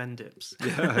way from Mendips.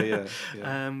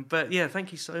 Yeah. But yeah,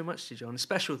 thank you so much to John.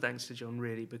 Special thanks to John,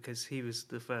 really, because he was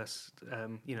the first,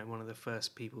 one of the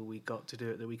first people we got to do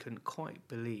it that we couldn't quite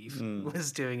believe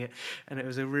was doing it. And it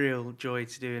was a real joy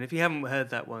to do. And if you haven't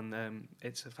heard that one,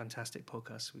 it's a fantastic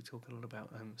podcast. We talk a lot about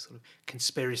sort of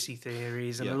conspiracy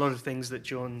theories and a lot of things that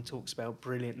John talks about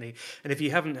brilliantly. And if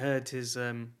you haven't heard his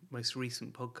most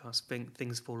recent podcast,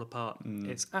 Things Fall Apart,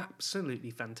 it's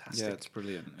absolutely fantastic. Yeah, it's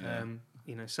brilliant. Yeah.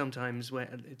 Sometimes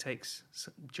it takes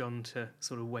John to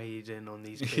sort of wade in on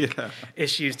these big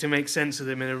issues to make sense of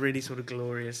them in a really sort of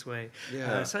glorious way.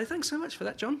 Yeah. So thanks so much for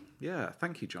that, John. Yeah,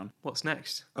 thank you, John. What's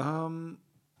next?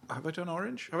 Have I done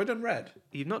orange? Have I done red?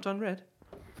 You've not done red.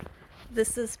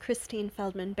 This is Christine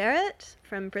Feldman-Barrett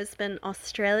from Brisbane,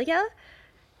 Australia.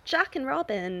 Jack and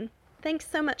Robin, thanks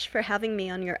so much for having me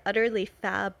on your utterly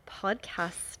fab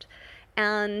podcast.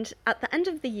 And at the end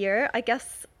of the year, I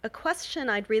guess a question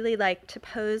I'd really like to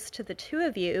pose to the two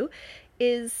of you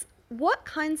is, what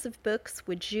kinds of books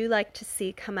would you like to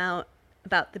see come out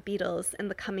about the Beatles in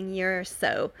the coming year or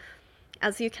so?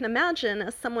 As you can imagine,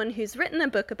 as someone who's written a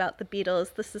book about the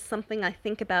Beatles, this is something I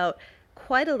think about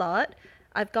quite a lot.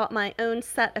 I've got my own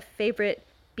set of favorite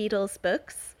Beatles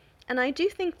books, and I do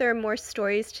think there are more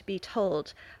stories to be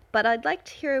told, but I'd like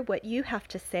to hear what you have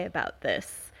to say about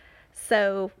this.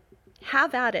 So,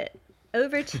 have at it.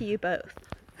 Over to you both.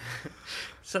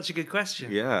 Such a good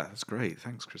question. Yeah, that's great.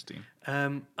 Thanks, Christine.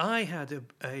 I had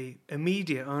a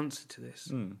immediate answer to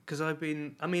this, because I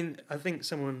think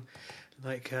someone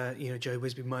like Joe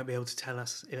Wisby might be able to tell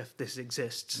us if this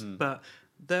exists, but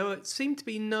there seem to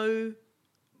be no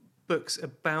books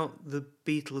about the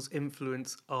Beatles'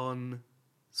 influence on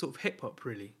sort of hip hop,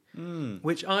 really,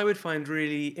 which I would find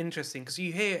really interesting, because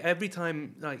you hear every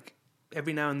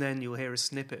now and then you'll hear a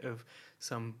snippet of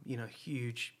some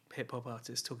huge hip hop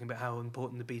artists talking about how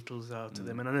important the Beatles are to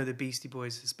them, and I know the Beastie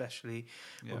Boys especially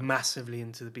were massively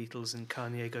into the Beatles, and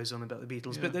Kanye goes on about the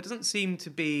Beatles, but there doesn't seem to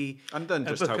be and then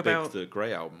just how about big the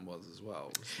Grey album was as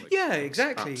well.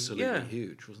 Exactly. Absolutely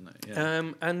huge, wasn't it?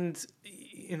 Yeah. And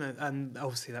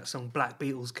obviously that song Black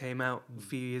Beatles came out a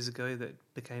few years ago that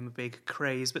became a big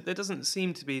craze, but there doesn't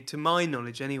seem to be, to my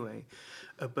knowledge anyway,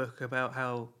 a book about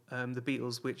how the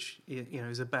Beatles, which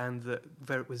is a band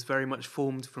that was very much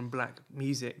formed from black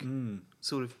music,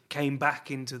 sort of came back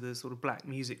into the sort of black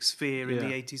music sphere in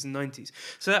the 80s and 90s.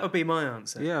 So that would be my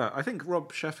answer. Yeah, I think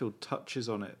Rob Sheffield touches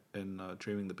on it in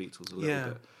Dreaming the Beatles a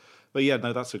little bit. But yeah,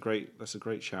 no, that's a great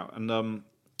shout. And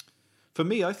for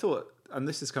me, I thought, and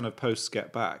this is kind of post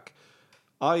Get Back,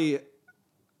 I'm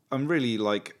really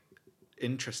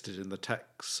interested in the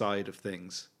tech side of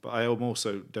things, but I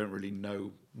also don't really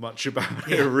know much about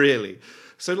it really.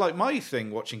 So my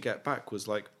thing watching Get Back was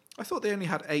I thought they only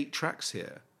had 8 tracks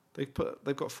here. They've got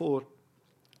two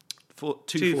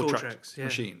 4-track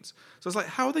machines. So it's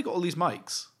how have they got all these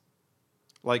mics?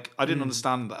 I didn't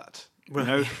understand that.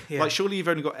 Right. Surely you've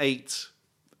only got 8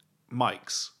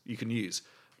 mics you can use.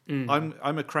 I'm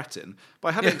a cretin, but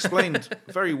I had it explained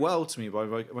very well to me by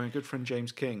my good friend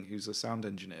James King, who's a sound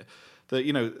engineer,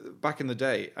 that back in the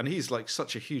day, and he's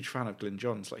such a huge fan of Glyn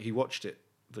Johns, he watched it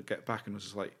the Get Back and was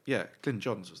just like, yeah, Glyn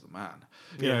Johns was the man.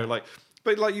 You know, like,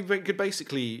 but like you could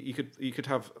basically you could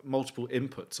have multiple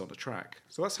inputs on a track.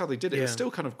 So that's how they did it. It's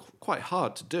still kind of quite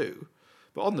hard to do.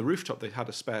 But on the Rooftop, they had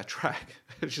a spare track,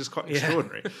 which is quite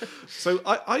extraordinary. So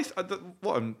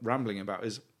what I'm rambling about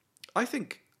is, I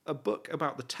think a book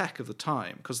about the tech of the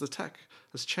time, because the tech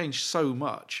has changed so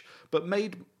much, but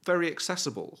made very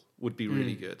accessible, would be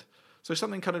really good. So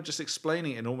something kind of just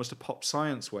explaining it in almost a pop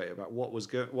science way about what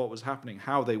was happening,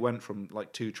 how they went from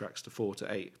like 2 tracks to 4 to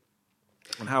 8,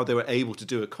 and how they were able to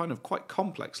do a kind of quite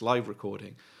complex live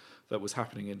recording that was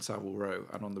happening in Savile Row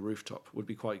and on the Rooftop would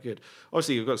be quite good.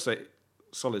 Obviously, you've got to say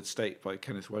Solid State by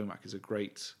Kenneth Womack is a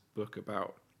great book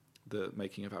about the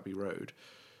making of Abbey Road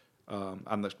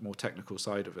and the more technical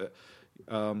side of it.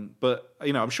 But,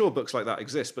 you know, I'm sure books like that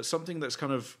exist, but something that's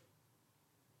kind of...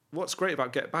 What's great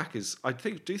about Get Back is I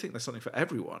do think there's something for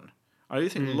everyone. I do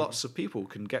think lots of people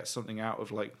can get something out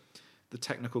of, like, the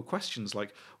technical questions,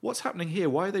 like, what's happening here?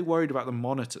 Why are they worried about the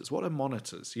monitors? What are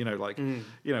monitors? You know, like, you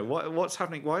know, what's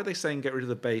happening? Why are they saying get rid of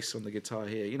the bass on the guitar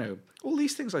here? You know, all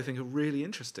these things I think are really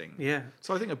interesting. Yeah.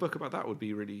 So I think a book about that would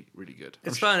be really, really good.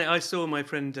 It's funny. I saw my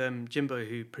friend Jimbo,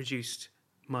 who produced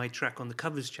my track on the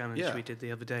Covers Challenge we did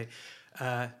the other day.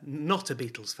 Not a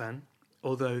Beatles fan,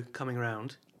 although coming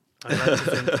around, I like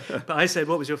to think. But I said,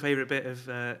 what was your favourite bit of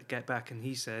Get Back? And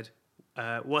he said...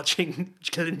 watching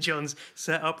Glyn Johns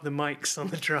set up the mics on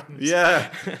the drums. Yeah.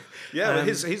 But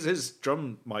his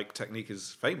drum mic technique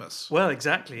is famous. Well,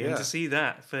 exactly. And to see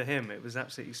that for him, it was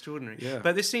absolutely extraordinary. Yeah.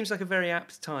 But this seems like a very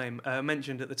apt time. I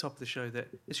mentioned at the top of the show that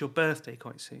it's your birthday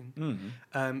quite soon.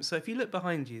 Mm-hmm. So if you look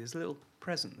behind you, there's a little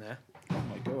present there. Oh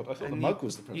my God, I thought the mug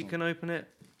was the present. You can open it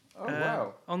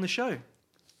wow. on the show.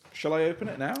 Shall I open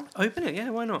it now? Open it, yeah,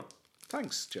 why not?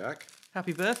 Thanks, Jack.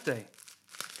 Happy birthday.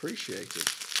 Appreciate it.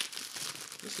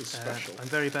 This is special. I'm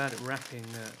very bad at wrapping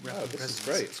presents. This is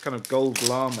great. It's kind of gold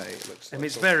lame. It looks like. And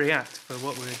it's very apt for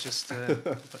what we were just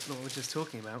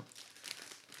talking about.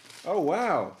 Oh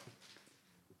wow!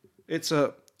 It's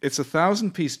a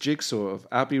 1,000-piece jigsaw of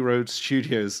Abbey Road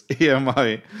Studios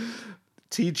EMI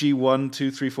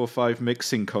TG12345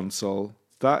 mixing console.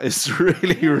 That is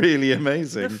really, really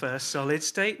amazing. The first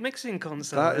solid-state mixing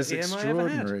console that is EMI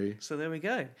extraordinary. Ever had. So there we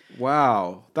go.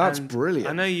 Wow, that's brilliant.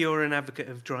 I know you're an advocate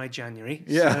of dry January.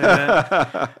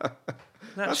 Yeah. So,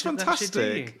 that's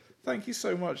fantastic. Thank you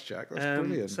so much, Jack. That's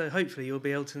brilliant. So hopefully you'll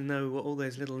be able to know what all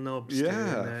those little knobs do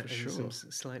for sure. some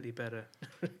slightly better.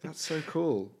 That's so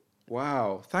cool.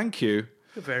 Wow. Thank you.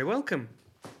 You're very welcome.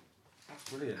 That's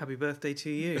brilliant. Happy birthday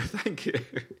to you. Thank you.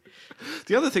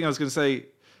 The other thing I was going to say,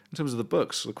 in terms of the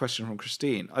books, the question from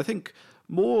Christine, I think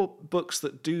more books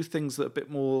that do things that are a bit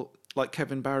more like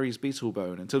Kevin Barry's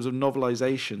Beetlebone, in terms of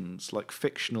novelizations, like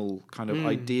fictional kind of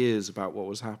ideas about what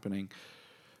was happening.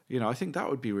 You know, I think that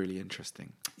would be really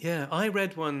interesting. Yeah, I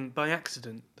read one by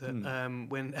accident that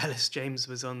when Ellis James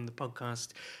was on the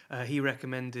podcast, he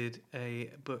recommended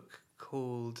a book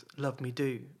called Love Me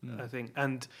Do, I think.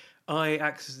 And I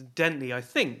accidentally, I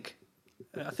think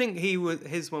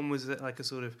his one was like a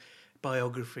sort of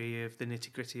biography of the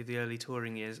nitty-gritty of the early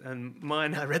touring years, and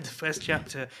mine, I read the first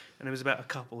chapter and it was about a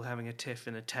couple having a tiff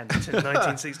in a tent in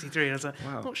 1963, and I was like,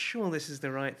 wow. Not sure this is the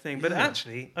right thing, but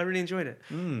actually I really enjoyed it.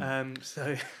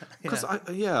 So because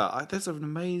there's an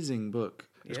amazing book.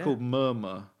 It's called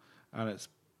Murmur, and it's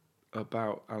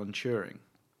about Alan Turing,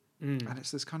 and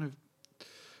it's this kind of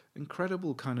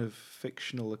incredible kind of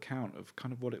fictional account of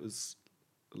kind of what it was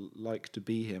like to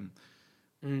be him.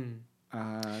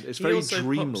 And it's very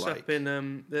dreamlike. Pops up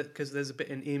in because there's a bit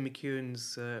in Ian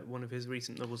McEwan's one of his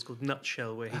recent novels called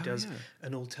Nutshell, where he does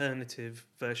an alternative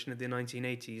version of the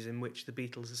 1980s in which the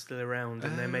Beatles are still around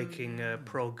and they're making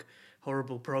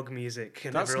horrible prog music,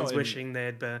 and everyone's wishing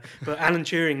they'd. But Alan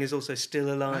Turing is also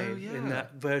still alive in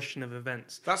that version of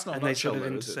events. That's not Nutshell, though,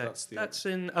 is it? That's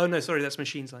in. Oh no, sorry, that's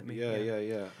Machines Like Me. Yeah.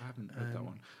 I haven't read that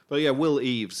one. But yeah, Will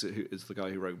Eaves, who is the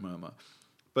guy who wrote Murmur.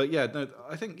 But yeah, no,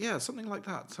 I think something like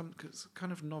that, some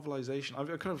kind of novelization. I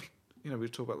kind of,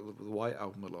 we've talked about the White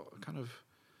Album a lot.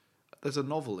 There's a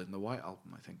novel in the White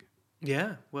Album, I think.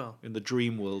 Yeah, well, in the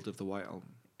dream world of the White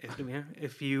Album.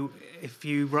 If you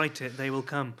write it, they will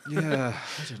come. Yeah,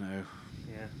 I don't know.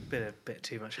 Yeah, a bit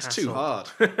too much. It's hassle. too hard.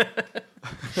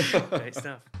 Great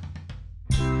stuff.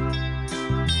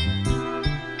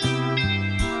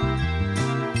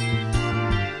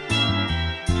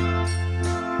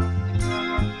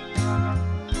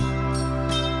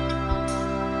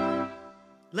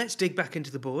 Let's dig back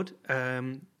into the board.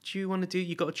 Do you want to do...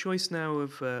 You got a choice now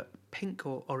of pink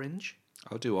or orange?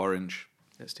 I'll do orange.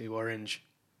 Let's do orange.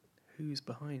 Who's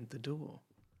behind the door?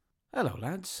 Hello,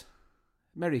 lads.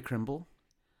 Merry Crimble.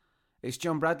 It's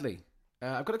John Bradley.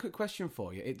 I've got a quick question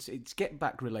for you. It's Get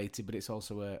Back related, but it's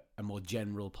also a more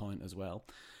general point as well.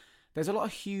 There's a lot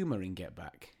of humour in Get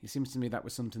Back. It seems to me that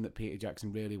was something that Peter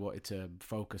Jackson really wanted to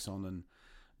focus on and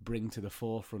bring to the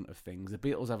forefront of things. The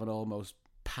Beatles have an almost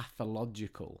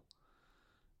pathological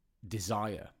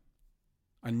desire,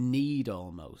 a need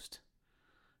almost,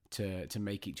 to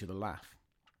make each other laugh.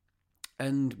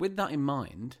 And with that in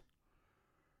mind,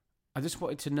 I just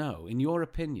wanted to know, in your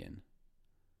opinion,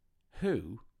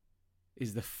 who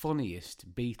is the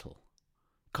funniest Beatle?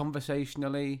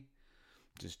 Conversationally,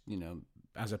 just,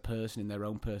 as a person in their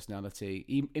own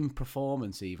personality, in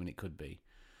performance even, it could be.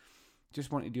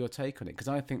 Just wanted your take on it, because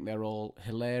I think they're all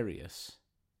hilarious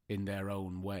in their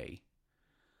own way.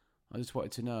 I just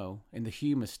wanted to know, in the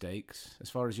humour stakes, as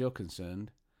far as you're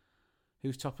concerned,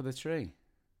 who's top of the tree?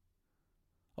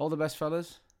 All the best,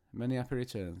 fellas. Many happy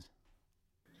returns.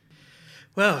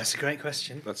 Well, that's a great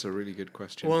question. That's a really good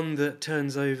question. One that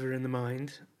turns over in the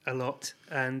mind a lot,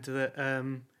 and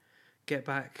that Get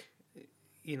Back,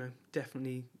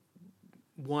 definitely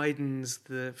widens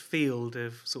the field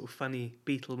of sort of funny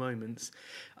Beatle moments.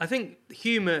 I think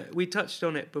humour, we touched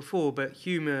on it before, but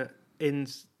humour in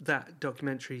that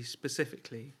documentary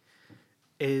specifically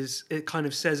it kind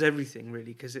of says everything,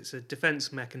 really, because it's a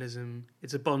defence mechanism,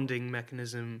 it's a bonding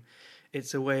mechanism,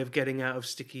 it's a way of getting out of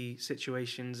sticky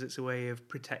situations, it's a way of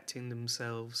protecting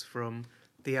themselves from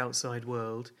the outside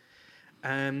world.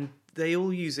 They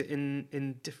all use it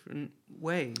in different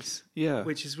ways,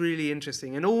 which is really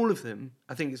interesting. And all of them,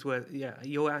 I think it's worth.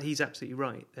 He's absolutely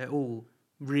right. They're all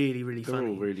really, really funny. They're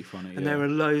all really funny, and there are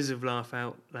loads of laugh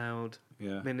out loud.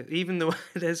 Yeah. I mean, even though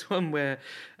there's one where,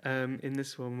 in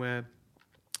this one where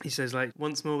he says, like,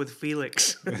 once more with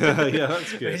Felix. Yeah,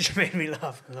 that's good. Which made me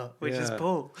laugh a lot, which is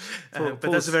Paul. But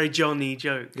Paul's, that's a very Johnny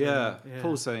joke. Yeah.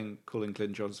 Paul calling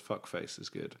Glyn Johns fuckface is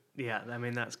good. Yeah, I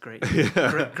mean, that's great.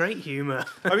 Great humour.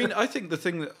 I mean, I think the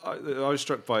thing that I was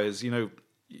struck by is,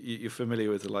 you're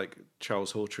familiar with like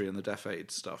Charles Hawtrey and the Deaf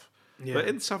Aid stuff. Yeah. But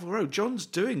in Savile Row, John's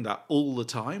doing that all the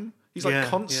time. He's like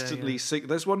constantly singing.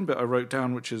 There's one bit I wrote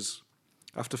down, which is,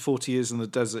 after 40 years in the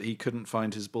desert, he couldn't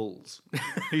find his balls.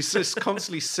 He's just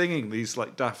constantly singing these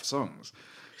like daft songs.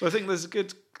 So I think there's a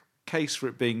good case for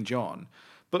it being John.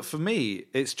 But for me,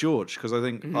 it's George, because I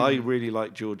think I really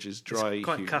like George's dry It's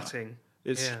quite humour. cutting.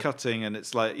 It's cutting, and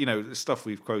it's like, the stuff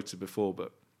we've quoted before,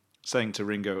 but saying to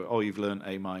Ringo, "Oh, you've learned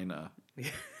A minor,"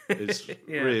 is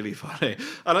really funny.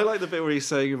 And I like the bit where he's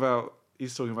talking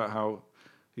about how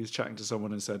he was chatting to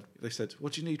someone and they said,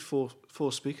 "What do you need four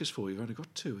speakers for? You've only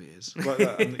got 2 ears." Like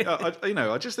that. And,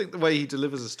 I just think the way he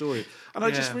delivers a story, and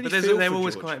I just really feel for George. They're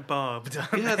always quite barbed,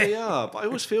 aren't they? Yeah, they are. But I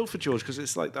always feel for George, because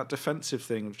it's like that defensive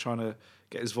thing of trying to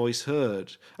get his voice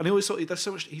heard. And he always thought he does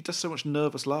so much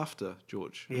nervous laughter,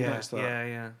 George. Yeah.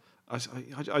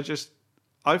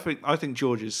 I think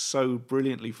George is so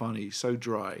brilliantly funny, so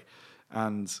dry,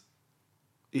 and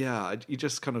you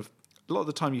just kind of, a lot of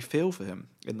the time you feel for him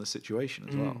in the situation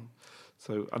as well.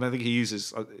 So, and I think he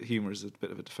uses humour as a bit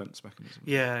of a defence mechanism.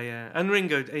 Yeah. And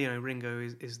Ringo, Ringo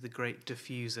is the great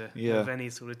diffuser of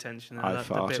any sort of tension. And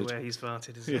the bit where he's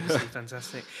farted is obviously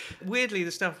fantastic. Weirdly,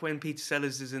 the stuff when Peter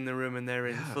Sellers is in the room and they're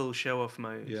in full show-off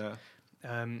mode. Yeah.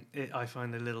 I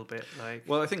find a little bit like...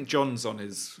 Well, I think John's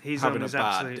he's having a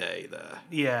bad day there.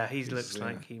 Yeah, he looks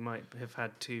like he might have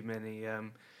had too many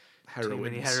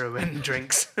heroin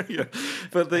drinks.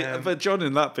 But John,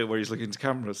 in that bit where he's looking into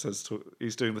camera,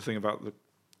 he's doing the thing about the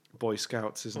Boy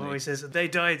Scouts, isn't he? Well, he says they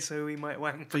died so we might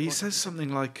wank. But he says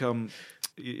something like,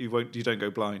 you don't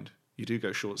go blind, you do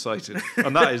go short-sighted.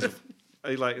 And that is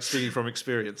like speaking from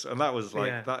experience. And that was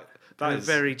like that is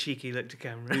a very cheeky look to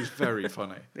camera. He's very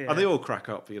funny. And they all crack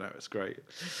up, it's great.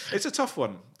 It's a tough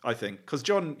one, I think, because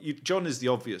John is the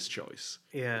obvious choice.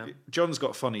 Yeah. John's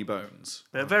got funny bones.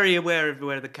 They're very aware of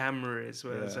where the camera is,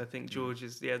 whereas I think George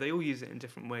is, they all use it in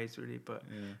different ways, really. But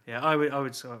I would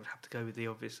have to go with the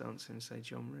obvious answer and say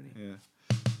John, really. Yeah.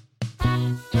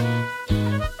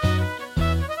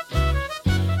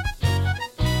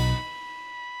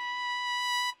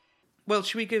 Well,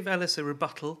 should we give Ellis a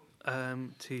rebuttal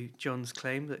to John's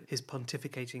claim that his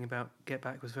pontificating about Get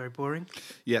Back was very boring?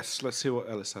 Yes, let's hear what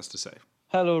Ellis has to say.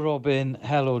 Hello, Robin.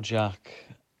 Hello, Jack.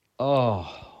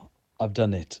 Oh, I've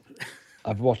done it.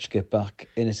 I've watched Get Back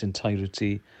in its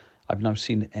entirety. I've now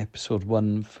seen episode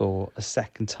 1 for a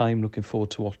second time. Looking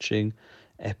forward to watching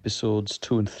episodes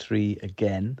 2 and 3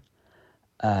 again.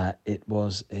 It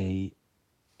was a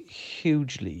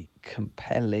hugely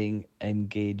compelling,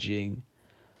 engaging,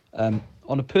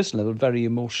 on a personal level, very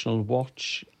emotional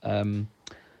watch. The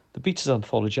Beatles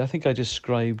anthology, I think I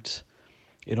described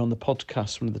it on the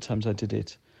podcast one of the times I did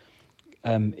it,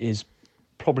 is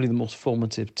probably the most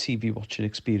formative TV watching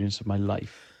experience of my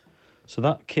life. So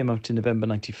that came out in November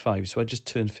 95, so I just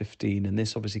turned 15, and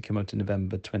this obviously came out in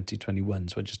November 2021,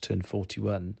 so I just turned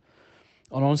 41.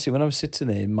 And honestly, when I was sitting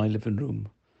there in my living room,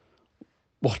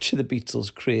 watching the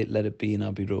Beatles create Let It Be in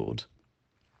Abbey Road,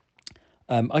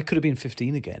 I could have been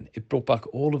 15 again. It brought back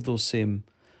all of those same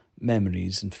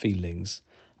memories and feelings.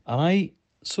 And I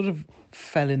sort of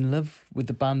fell in love with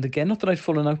the band again. Not that I'd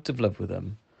fallen out of love with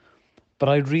them, but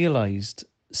I realised,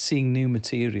 seeing new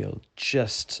material,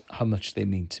 just how much they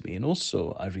mean to me. And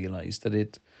also I realised that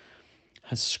it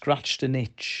has scratched an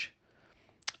itch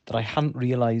that I hadn't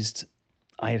realised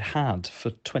I had for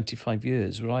 25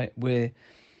 years, right? Where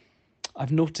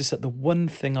I've noticed that the one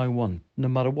thing I want, no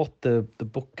matter what the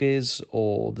book is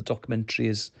or the documentary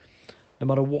is, no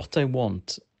matter what I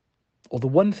want, or the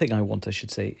one thing I want, I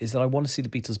should say, is that I want to see the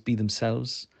Beatles be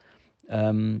themselves,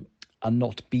 and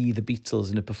not be the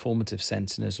Beatles in a performative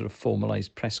sense, in a sort of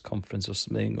formalised press conference or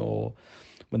something, or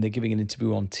when they're giving an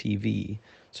interview on TV.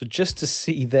 So just to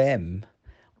see them,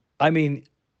 I mean,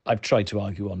 I've tried to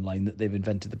argue online that they've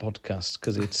invented the podcast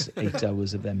because it's 8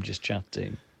 hours of them just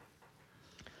chatting.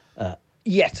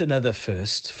 Yet another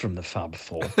first from the Fab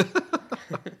Four.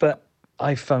 But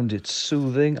I found it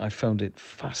soothing. I found it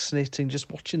fascinating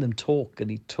just watching them talk and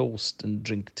eat toast and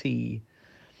drink tea,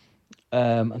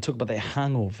 and talk about their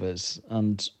hangovers,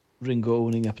 and Ringo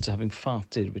owning up to having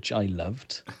farted, which I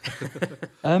loved.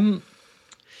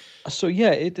 So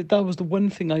yeah, that was the one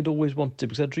thing I'd always wanted,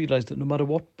 because I'd realised that no matter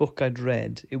what book I'd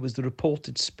read, it was the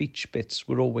reported speech bits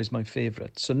were always my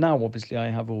favourite. So now, obviously, I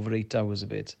have over 8 hours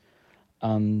of it,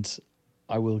 and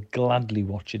I will gladly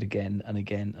watch it again and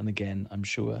again and again, I'm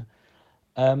sure.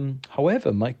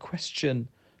 However, my question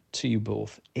to you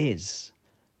both is,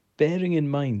 bearing in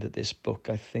mind that this book,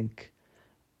 I think,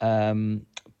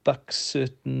 bucks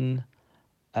certain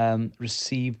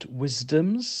received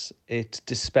wisdoms, it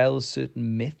dispels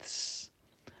certain myths,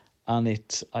 and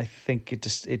I think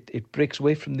it breaks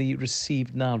away from the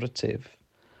received narrative.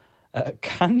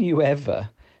 Can you ever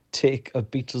take a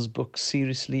Beatles book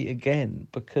seriously again?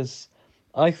 Because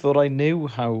I thought I knew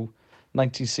how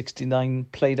 1969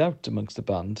 played out amongst the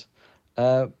band,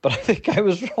 but I think I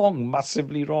was wrong,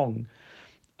 massively wrong.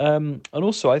 And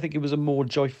also, I think it was a more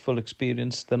joyful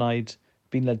experience than I'd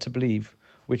been led to believe,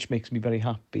 which makes me very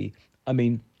happy. I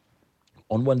mean,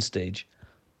 on one stage,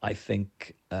 I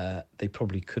think they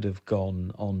probably could have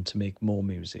gone on to make more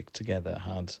music together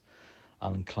had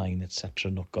Alan Klein,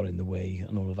 etc., not got in the way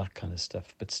and all of that kind of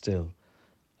stuff. But still,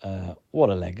 what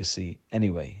a legacy.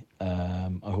 Anyway, I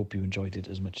hope you enjoyed it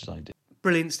as much as I did.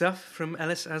 Brilliant stuff from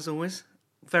Ellis, as always.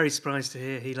 Very surprised to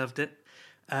hear he loved it.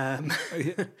 When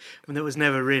that was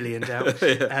never really in doubt.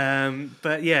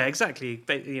 But yeah, exactly.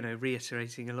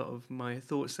 Reiterating a lot of my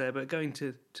thoughts there. But going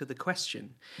to the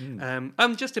question,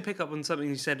 just to pick up on something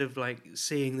you said of like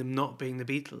seeing them not being the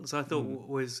Beatles, I thought what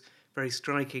was very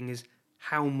striking is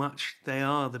how much they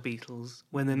are the Beatles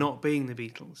when they're not being the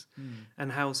Beatles,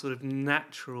 and how sort of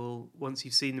natural, once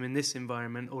you've seen them in this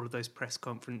environment, all of those press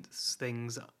conference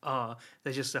things are.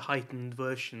 They're just a heightened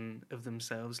version of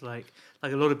themselves, like a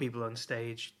lot of people on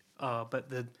stage are, but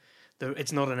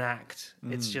it's not an act.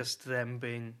 It's just them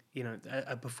being,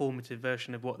 a performative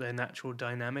version of what their natural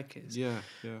dynamic is.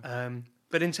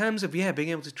 But in terms of being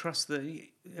able to trust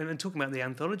and talking about the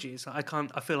anthologies, I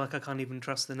feel like I can't even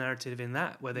trust the narrative in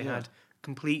that, where they had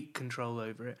complete control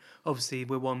over it. Obviously,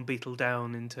 we're one Beatle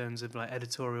down in terms of like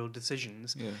editorial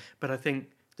decisions, but I think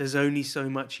there's only so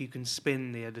much you can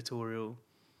spin the editorial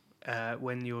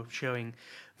when you're showing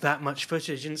that much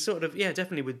footage, and sort of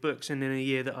definitely with books. And in a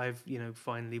year that I've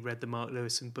finally read the Mark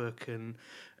Lewison book and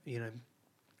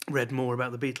read more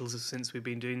about the Beatles since we've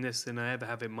been doing this than I ever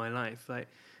have in my life, like.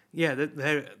 Yeah,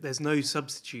 there's no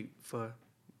substitute for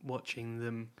watching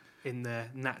them in their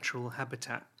natural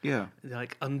habitat. Yeah.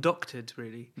 Like undoctored,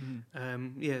 really.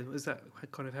 Was that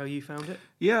kind of how you found it?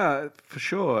 Yeah, for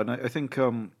sure. And I think,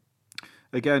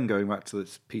 again, going back to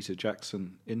this Peter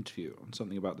Jackson interview on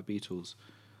something about the Beatles,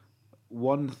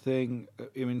 one thing,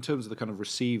 in terms of the kind of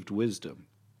received wisdom,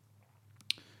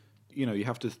 you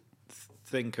have to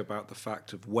think about the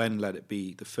fact of when Let It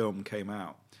Be, the film, came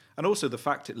out. And also the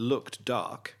fact it looked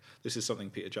dark. This is something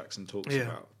Peter Jackson talks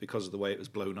about because of the way it was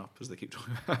blown up, as they keep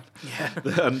talking about.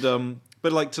 And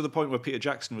but like to the point where Peter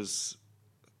Jackson was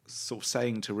sort of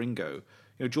saying to Ringo,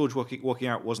 George walking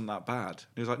out wasn't that bad.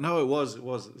 He was like, no, it was.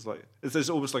 It's like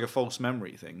there's almost like a false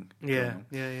memory thing. Yeah.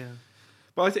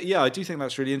 But I do think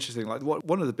that's really interesting. Like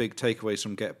one of the big takeaways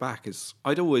from Get Back is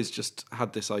I'd always just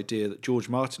had this idea that George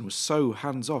Martin was so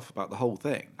hands off about the whole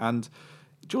thing, and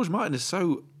George Martin is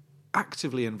so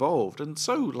actively involved and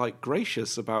so like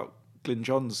gracious about Glyn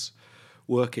John's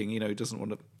working. You know, he doesn't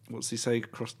want to. What's he say?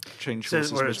 Change Says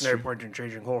horses. there's no midstream. point in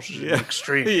changing horses in Yeah. the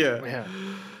extreme. Yeah.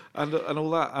 And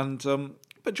all that. And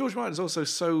but George Martin is also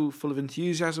so full of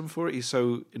enthusiasm for it. He's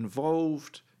so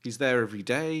involved. He's there every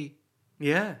day.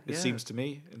 Yeah, It seems to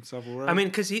me in Savile Row. I mean,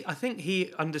 because I think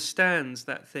he understands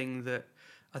that thing that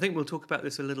I think we'll talk about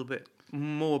this a little bit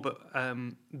more, but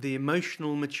the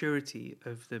emotional maturity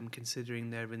of them, considering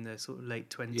they're in their sort of late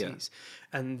 20s,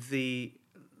 and the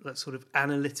that sort of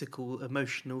analytical,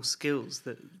 emotional skills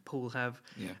that Paul have,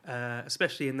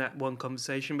 especially in that one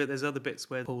conversation. But there's other bits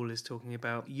where Paul is talking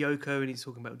about Yoko and he's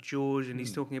talking about George and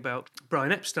he's talking about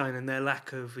Brian Epstein and their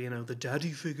lack of, you know, the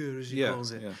daddy figure, as he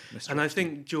calls it. Mr. And I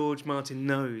think George Martin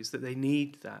knows that they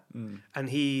need that. And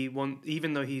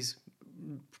even though he's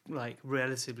like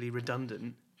relatively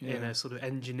redundant in a sort of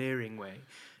engineering way,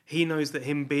 he knows that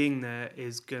him being there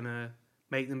is going to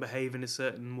make them behave in a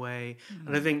certain way.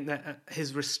 And I think that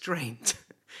his restraint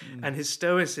and his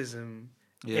stoicism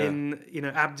in, you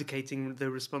know, abdicating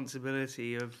the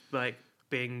responsibility of like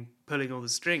pulling all the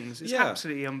strings is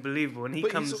absolutely unbelievable. And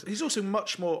he's also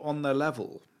much more on their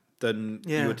level than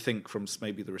you would think from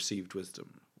maybe the received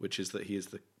wisdom, which is that he is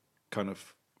the kind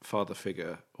of father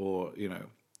figure or, you know,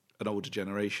 an older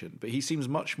generation, but he seems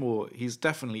much more. He's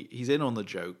in on the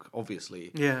joke.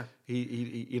 Obviously,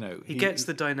 he gets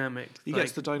the dynamic. He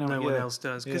gets the dynamic. No one else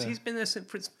does because he's been there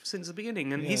since the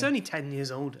beginning, and he's only 10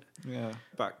 years older. Yeah.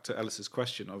 Back to Ellis's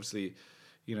question. Obviously,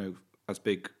 you know, as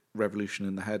big revolution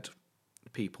in the head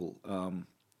people,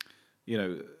 you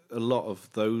know, a lot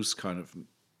of those kind of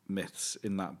myths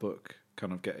in that book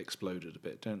kind of get exploded a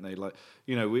bit, don't they? Like,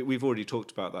 you know, we've already talked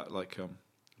about that, like.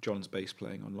 John's bass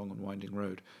playing on Long and Winding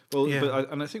Road. Well,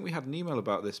 I think we had an email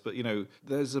about this, but, you know,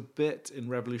 there's a bit in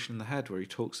Revolution in the Head where he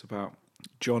talks about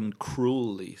John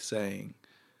cruelly saying,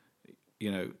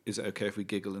 you know, is it okay if we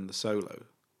giggle in the solo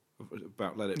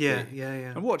about Let It Be? Yeah.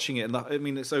 And watching it, and I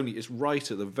mean, it's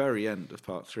right at the very end of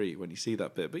part 3 when you see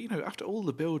that bit. But, you know, after all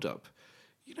the build-up,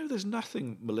 you know, there's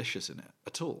nothing malicious in it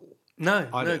at all. No,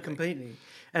 completely.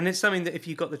 And it's something that if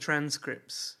you got the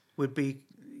transcripts would be...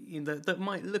 that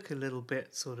might look a little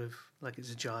bit sort of like it's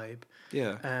a jibe.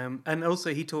 Yeah. And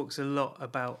also he talks a lot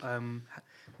about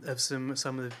of some of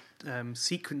the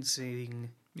sequencing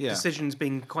decisions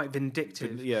being quite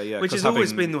vindictive. Which has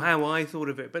always been how I thought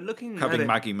of it. But having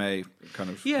Maggie May kind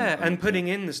of and putting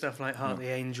in the stuff like Heart the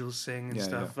Angels Sing and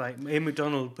stuff like Ian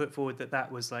MacDonald put forward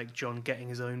that was like John getting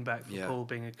his own back for Paul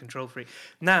being a control freak.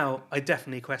 Now I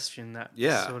definitely question that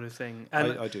sort of thing.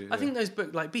 And I do. I think those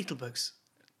books like Beatle books.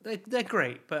 They're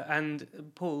great, and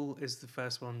Paul is the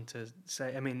first one to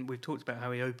say. I mean, we've talked about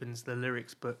how he opens the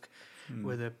lyrics book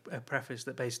with a preface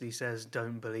that basically says,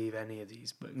 "Don't believe any of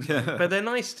these books." But they're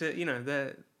nice to, you know,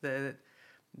 they're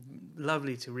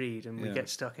lovely to read, and we get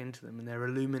stuck into them, and they're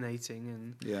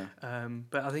illuminating. And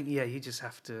but I think you just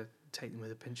have to take them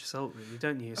with a pinch of salt, really,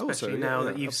 don't you? Especially now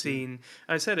that you've seen.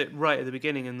 I said it right at the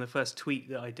beginning in the first tweet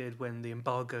that I did when the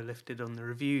embargo lifted on the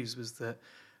reviews was that.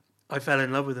 I fell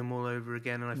in love with them all over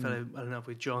again, and I fell in love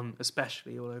with John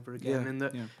especially all over again. And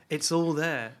that it's all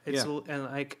there. It's all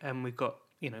and we've got,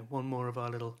 you know, one more of our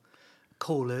little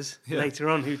callers later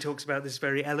on who talks about this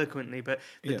very eloquently. But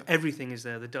everything is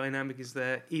there. The dynamic is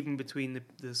there, even between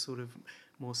the sort of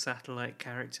more satellite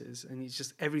characters, and it's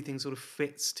just everything sort of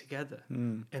fits together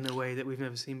in a way that we've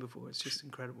never seen before. It's just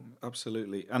incredible.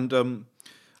 Absolutely. And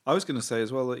I was going to say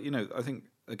as well that, you know, I think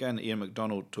again Ian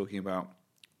MacDonald talking about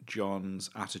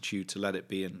John's attitude to Let It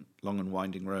Be in Long and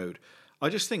Winding Road. I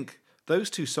just think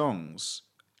those two songs,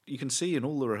 you can see in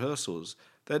all the rehearsals,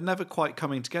 they're never quite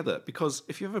coming together, because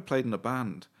if you ever played in a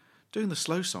band, doing the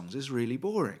slow songs is really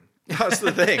boring. That's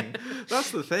the thing.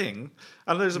 That's the thing.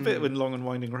 And there's a bit in Long and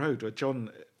Winding Road where John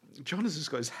has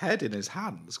just got his head in his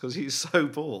hands because he's so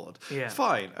bored. Yeah.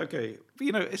 Fine, okay. But,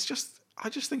 you know, I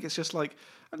just think it's just like,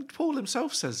 and Paul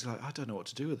himself says, like, I don't know what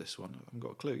to do with this one. I haven't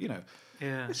got a clue, you know.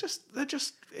 Yeah. They're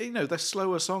just, you know, they're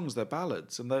slower songs, they're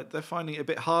ballads, and they're finding it a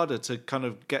bit harder to kind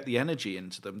of get the energy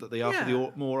into them that they are for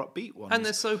the more upbeat ones. And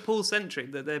they're so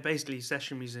Paul-centric that they're basically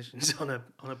session musicians on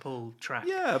a Paul track.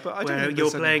 Yeah, but I don't where think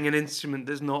you're playing an instrument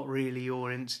that's not really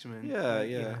your instrument. Yeah,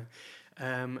 you know.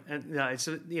 And it's,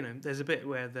 you know, there's a bit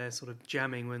where they're sort of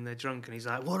jamming when they're drunk, and he's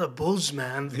like, "What a buzz,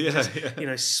 man!" You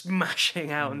know,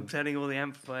 smashing out and turning all the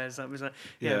amplifiers up. It's like,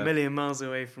 a million miles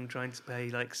away from trying to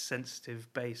play like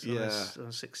sensitive bass on a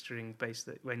 6-string bass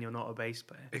that when you're not a bass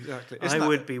player. Exactly. I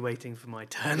would be waiting for my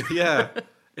turn.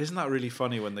 Isn't that really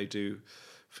funny when they do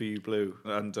For You Blue?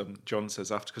 And John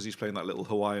says after, because he's playing that little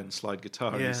Hawaiian slide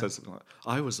guitar, and he says something like,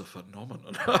 "I was a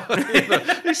phenomenon." You know,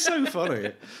 it's so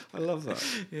funny. I love that.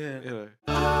 Yeah. You know.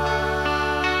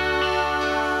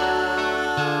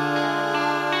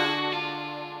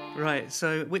 Right,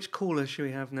 so which caller should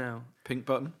we have now? Pink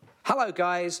button. Hello,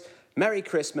 guys. Merry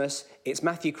Christmas. It's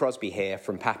Matthew Crosby here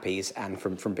from Pappy's and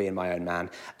from Being My Own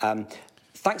Man.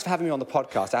 Thanks for having me on the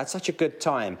podcast. I had such a good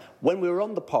time. When we were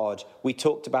on the pod, we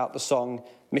talked about the song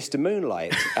Mr.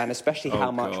 Moonlight, and especially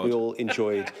how much we all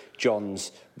enjoyed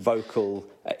John's vocal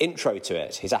intro to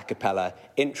it, his a cappella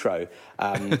intro,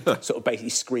 sort of basically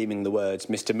screaming the words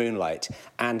Mr. Moonlight.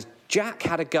 And Jack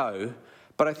had a go,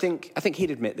 but I think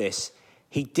he'd admit this,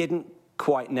 he didn't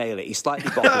quite nail it. He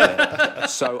slightly bottled it.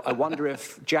 So I wonder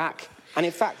if Jack, and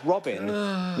in fact Robin,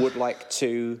 would like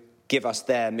to give us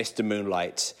their Mr.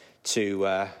 Moonlight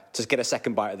to get a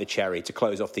second bite of the cherry to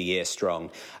close off the year strong.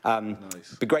 Nice.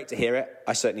 It'd be great to hear it.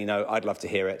 I certainly know I'd love to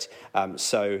hear it.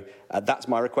 So that's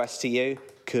my request to you.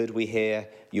 Could we hear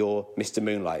your Mr.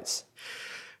 Moonlights?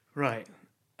 Right.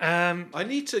 I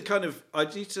need to hear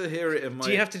it in my...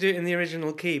 Do you have to do it in the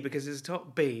original key? Because it's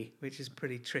top B, which is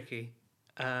pretty tricky.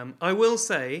 I will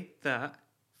say that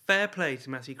fair play to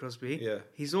Matthew Crosby. Yeah.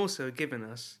 He's also given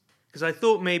us... Because I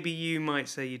thought maybe you might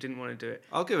say you didn't want to do it.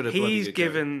 I'll give it a bloody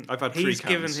good go. I've had 3 He's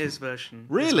cans. given his version.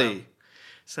 Really? Well.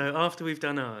 So after we've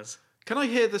done ours... Can I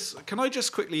hear this? Can I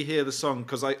just quickly hear the song?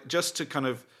 Because I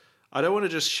don't want to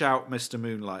just shout Mr.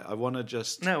 Moonlight. I want to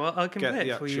just... No, I can play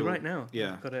it for you right now.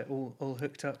 Yeah. I've got it all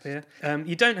hooked up here.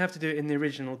 You don't have to do it in the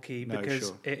original key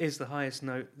because it is the highest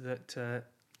note that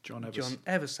John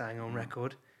ever sang on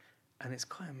record. And it's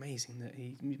quite amazing that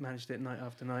he managed it night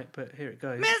after night. But here it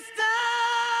goes. Mr.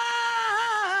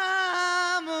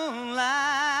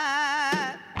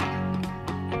 Moonlight.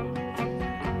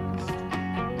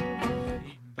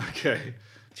 Okay.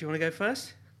 Do you want to go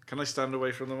first? Can I stand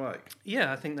away from the mic?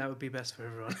 Yeah, I think that would be best for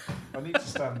everyone. I need to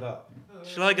stand up.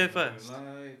 Shall I go first?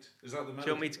 Moonlight. Is that the melody? Do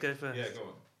you want me to go first? Yeah, go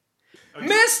on. Okay.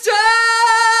 Mr.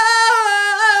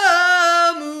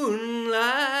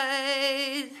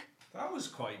 Moonlight. That was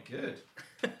quite good.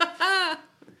 Mr.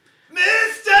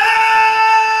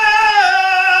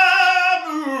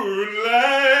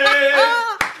 Moonlight.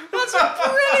 That's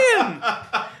brilliant.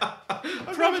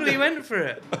 Probably went for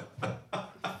it.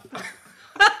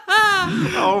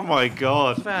 Oh my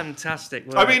god! Fantastic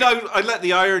work. I mean, I let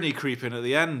the irony creep in at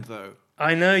the end, though.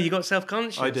 I know you got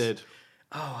self-conscious. I did.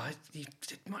 Oh, you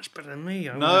did much better than me.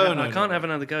 I can't have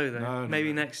another go though.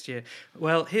 Maybe next year.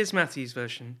 Well, here's Matthew's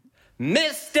version.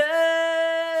 Mr.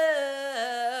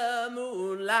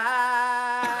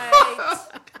 Moonlight.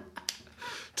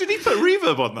 Did he put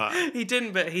reverb on that? He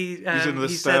didn't, but he in the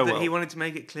said stairwell. that he wanted to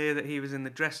make it clear that he was in the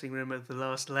dressing room of the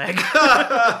last leg. He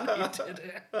did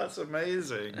it. That's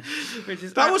amazing.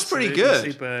 That was pretty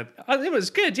good. Superb. It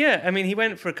was good, yeah. I mean, he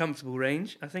went for a comfortable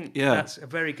range. I think that's a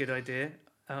very good idea.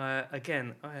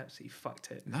 Again, I absolutely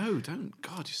fucked it. No, don't.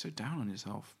 God, you're so down on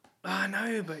yourself. I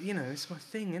know, but it's my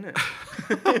thing, isn't it?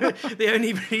 The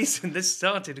only reason this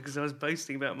started because I was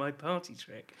boasting about my party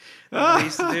trick that I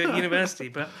used to do at university.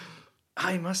 But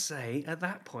I must say, at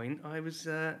that point, I was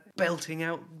belting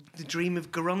out the Dream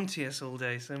of Gerontius all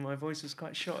day, so my voice was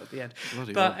quite shot at the end.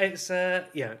 It's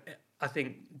I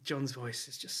think John's voice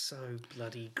is just so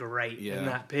bloody great in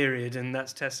that period, and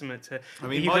that's testament to... I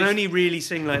mean, you can only really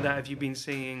sing like that if you've been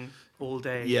singing all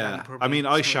day. Yeah, I mean,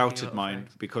 I shouted mine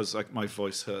because my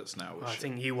voice hurts now. I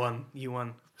think you won.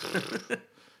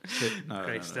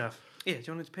 Great stuff. Yeah, do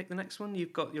you want to pick the next one?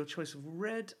 You've got your choice of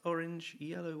red, orange,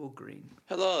 yellow or green.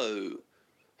 Hello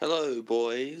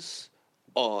boys,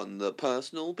 on the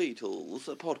Personal Beatles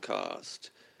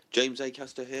podcast. James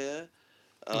Acaster here.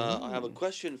 I have a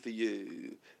question for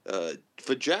you,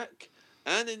 for Jack,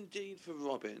 and indeed for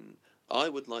Robin. I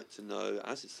would like to know,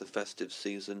 as it's the festive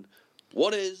season,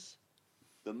 what is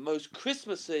the most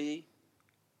Christmassy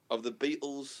of the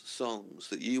Beatles songs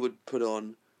that you would put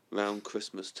on around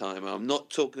Christmas time? I'm not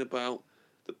talking about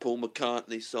the Paul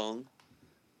McCartney song,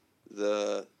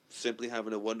 the Simply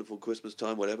Having a Wonderful Christmas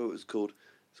Time, whatever it was called.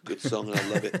 It's a good song and I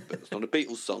love it, but it's not a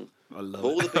Beatles song. I love it. Of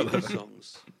all the Beatles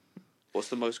songs, what's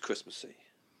the most Christmassy?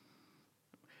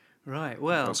 Right,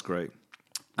 well... That's great.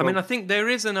 I mean, I think there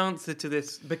is an answer to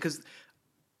this because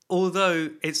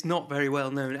although it's not very well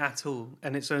known at all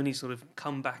and it's only sort of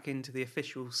come back into the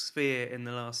official sphere in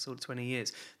the last sort of 20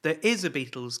 years, there is a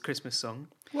Beatles Christmas song.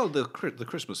 Well, the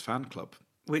Christmas fan club.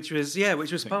 Which was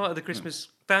part of the Christmas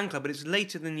fan club, but it's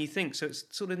later than you think. So it's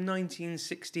sort of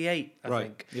 1968, I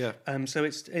think. Yeah. So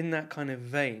it's in that kind of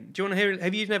vein. Do you want to hear it?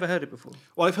 Have you never heard it before?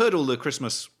 Well, I've heard all the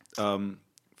Christmas fan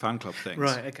club things.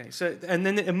 Right, okay. So, and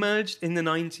then it emerged in the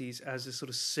 90s as a sort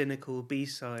of cynical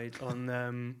B-side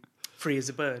on Free as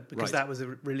a Bird, because that was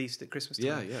released at Christmas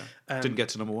time. Yeah. Didn't get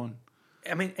to number one.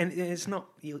 I mean, and it's not,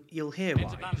 you'll hear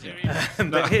why.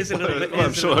 But here's a little bit.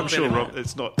 I'm sure, Rob,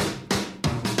 it's not.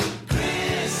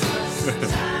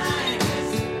 Christmas time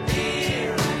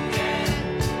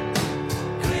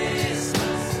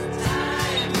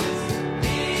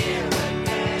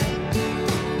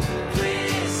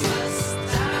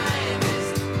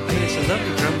a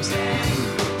lovely drum set.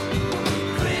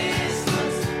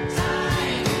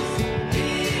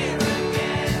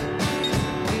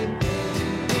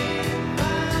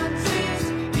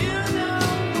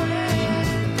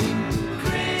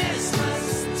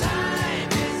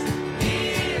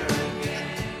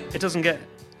 It doesn't get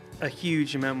a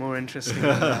huge amount more interesting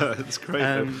than that. It's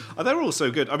great. They're all so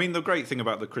good. I mean, the great thing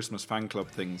about the Christmas fan club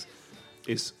things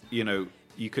is, you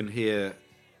can hear...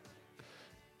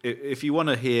 If you want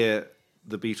to hear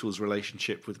the Beatles'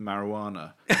 relationship with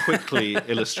marijuana quickly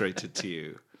illustrated to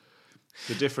you,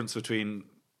 the difference between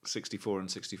 64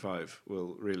 and 65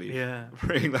 will really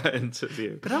bring that into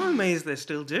view. But I'm amazed they're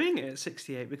still doing it at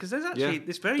 68 because there's actually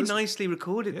it's very nicely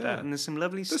recorded that, and there's some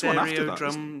lovely stereo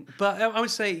drum. But I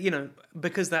would say,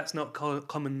 because that's not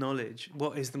common knowledge,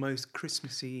 what is the most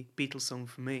Christmassy Beatles song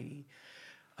for me?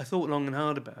 I thought long and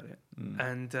hard about it,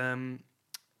 and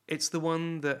it's the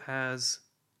one that has,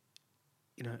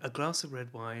 a glass of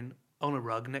red wine on a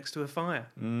rug next to a fire.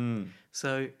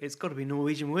 So it's got to be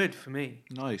Norwegian Wood for me.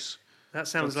 Nice. That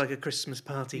sounds like a Christmas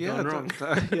party gone wrong.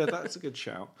 That's a good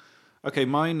shout. Okay,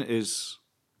 mine is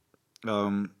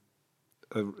a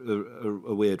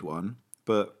weird one,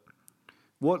 but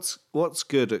what's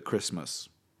good at Christmas?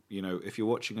 If you're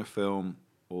watching a film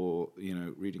or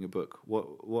reading a book,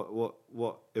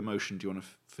 what emotion do you want to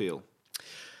feel?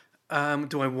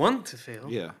 Do I want to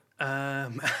feel? Yeah. I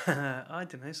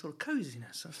don't know, sort of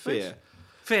coziness, I suppose.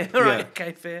 Fear. All right,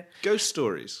 okay, fear. Ghost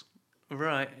stories.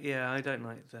 Right, yeah, I don't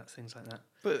like things like that.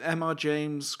 But M.R.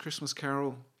 James, Christmas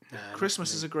Carol.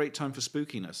 Christmas is a great time for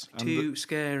spookiness. Too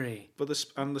scary. But the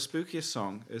spookiest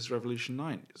song is Revolution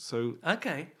 9. So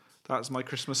okay, that's my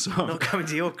Christmas song. Not coming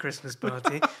to your Christmas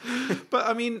party. But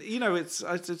I mean,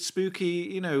 it's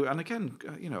spooky, and again,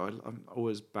 I'm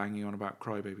always banging on about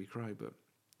Cry Baby Cry, but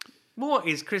what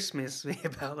is Christmas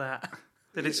about that?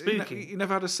 That it's spooky. You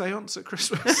never had a séance at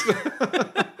Christmas?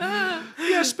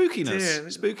 Yeah, spookiness. Dear.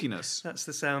 Spookiness. That's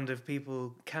the sound of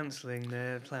people cancelling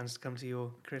their plans to come to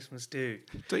your Christmas do.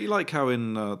 Don't you like how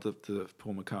in the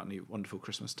Paul McCartney Wonderful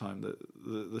Christmas Time, the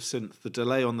synth, the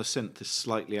delay on the synth is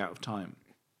slightly out of time?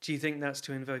 Do you think that's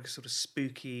to invoke a sort of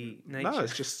spooky nature? No,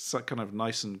 it's just kind of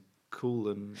nice and cool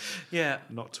and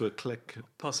not to a click.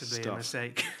 Possibly stuff. a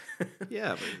mistake.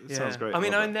 Yeah, but it sounds great. I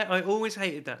mean, I always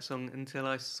hated that song until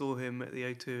I saw him at the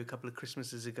O2 a couple of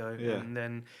Christmases ago, and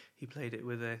then he played it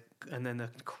and then a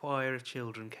choir of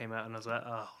children came out, and I was like,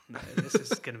 oh no, this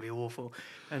is going to be awful.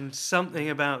 And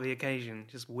something about the occasion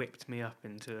just whipped me up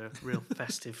into a real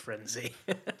festive frenzy.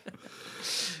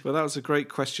 Well, that was a great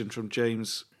question from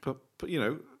James.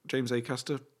 James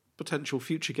Acaster, potential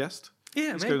future guest.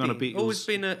 Yeah, he's maybe. Going on a Beatles... Always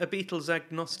been a Beatles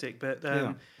agnostic, but...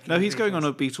 No, he's going on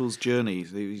a Beatles journey.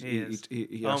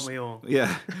 He aren't we all?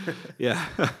 Yeah, yeah.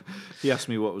 He asked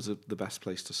me what was the best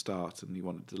place to start, and he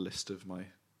wanted the list of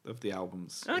the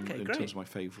albums in terms of my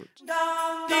favourites.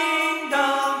 Dong, ding,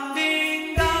 dong,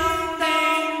 ding, dong,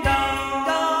 ding, dong,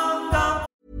 dong, dong.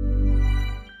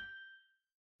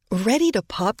 Ready to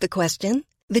pop the question?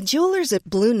 The jewelers at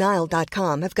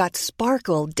BlueNile.com have got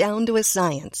sparkle down to a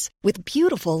science with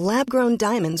beautiful lab-grown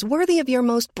diamonds worthy of your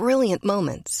most brilliant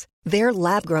moments. Their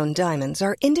lab-grown diamonds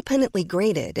are independently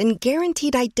graded and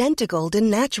guaranteed identical to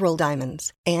natural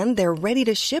diamonds, and they're ready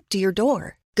to ship to your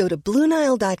door. Go to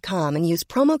BlueNile.com and use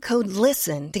promo code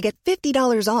LISTEN to get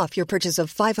 $50 off your purchase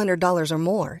of $500 or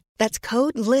more. That's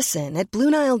code LISTEN at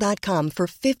BlueNile.com for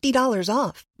 $50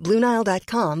 off.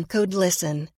 BlueNile.com, code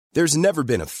LISTEN. There's never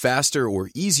been a faster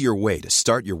or easier way to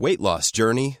start your weight loss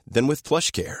journey than with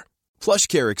PlushCare.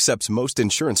 PlushCare accepts most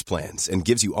insurance plans and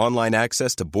gives you online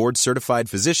access to board-certified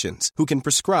physicians who can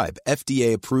prescribe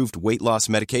FDA-approved weight loss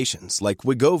medications like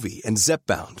Wegovy and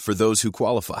Zepbound for those who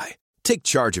qualify. Take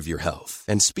charge of your health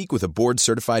and speak with a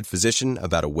board-certified physician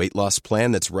about a weight loss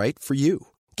plan that's right for you.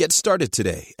 Get started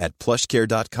today at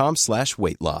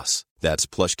plushcare.com/weight-loss. That's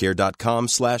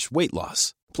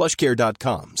plushcare.com/weight-loss.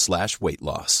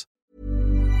 plushcare.com/weight-loss.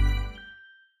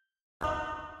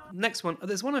 Next one.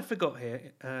 There's one I forgot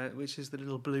here, which is the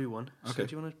little blue one. So Okay.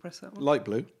 do you want to press that one? Light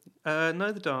blue?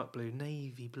 No, the dark blue.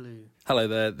 Navy blue. Hello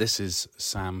there, this is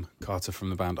Sam Carter from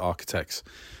the band Architects.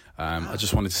 I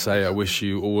just wanted to say I wish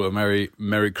you all a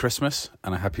Merry Christmas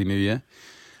and a Happy New Year.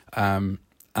 And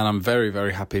I'm very,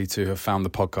 very happy to have found the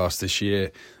podcast this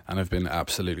year and I've been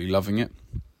absolutely loving it.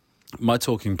 My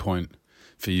talking point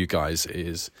for you guys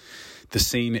is the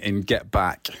scene in Get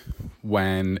Back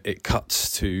when it cuts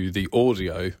to the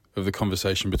audio of the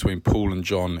conversation between Paul and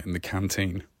John in the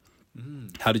canteen.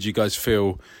 How did you guys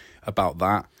feel about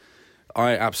that?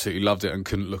 I absolutely loved it and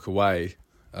couldn't look away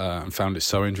and found it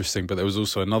so interesting. But there was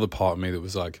also another part of me that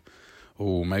was like,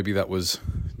 oh, maybe that was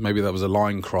a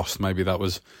line crossed. Maybe that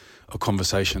was a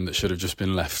conversation that should have just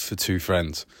been left for two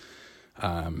friends.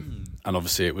 And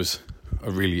obviously it was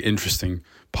a really interesting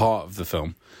part of the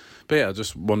film. But yeah, I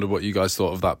just wondered what you guys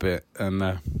thought of that bit. And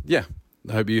I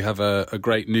hope you have a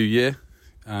great new year,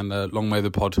 and long may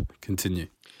the pod continue.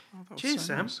 Cheers,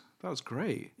 Sam. Nice. That was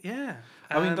great. Yeah.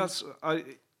 I mean,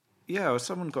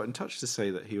 someone got in touch to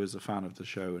say that he was a fan of the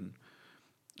show, and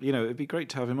it'd be great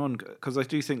to have him on, because I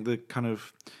do think the kind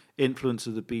of influence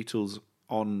of the Beatles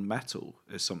on metal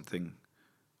is something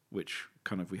which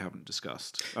kind of we haven't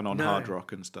discussed, and on hard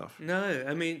rock and stuff. No,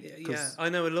 I mean, I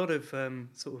know a lot of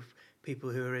sort of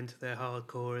people who are into their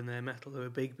hardcore and their metal who are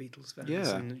big Beatles fans,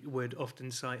 and would often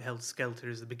cite Helter Skelter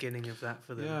as the beginning of that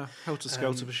for them. Yeah, Helter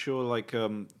Skelter for sure. Like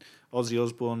Ozzy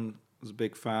Osbourne was a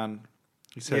big fan.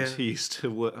 He said he used to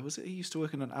work. He used to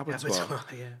work in an abattoir,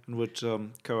 and would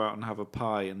go out and have a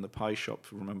pie in the pie shop.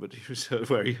 Remembered he was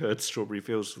where he heard Strawberry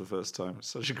Fields for the first time. It's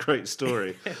such a great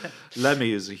story.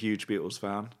 Lemmy is a huge Beatles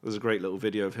fan. There's a great little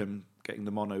video of him getting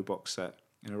the mono box set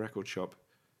in a record shop.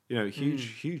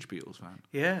 Huge Beatles fan.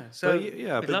 Yeah, so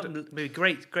it'd be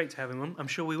great to have him on. I'm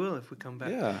sure we will if we come back.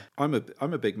 Yeah, I'm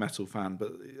a big metal fan,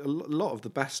 but a lot of the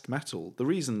best metal. The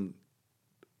reason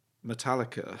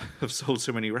Metallica have sold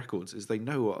so many records is they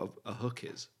know what a hook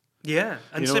is. Yeah,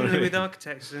 and similarly with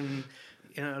Architects, and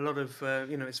a lot of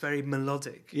it's very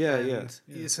melodic. Yeah.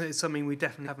 It's something we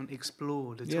definitely haven't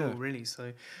explored at all, really.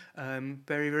 So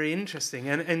very, very interesting.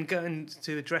 And going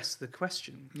to address the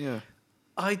question. Yeah.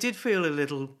 I did feel a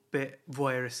little bit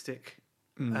voyeuristic,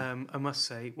 I must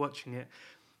say, watching it.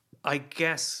 I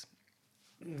guess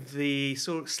the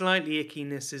sort of slightly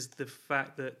ickiness is the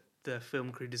fact that the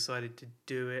film crew decided to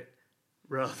do it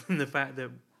rather than the fact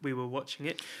that we were watching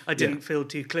it. I didn't feel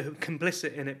too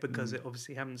complicit in it because it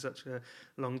obviously happened such a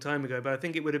long time ago, but I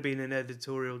think it would have been an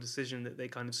editorial decision that they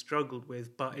kind of struggled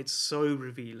with, but it's so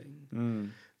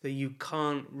revealing that you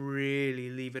can't really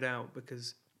leave it out,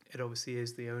 because it obviously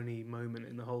is the only moment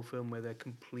in the whole film where they're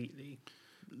completely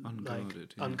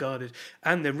unguarded.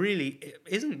 And there really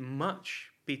isn't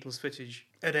much Beatles footage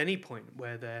at any point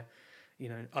where they're,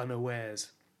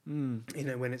 unawares.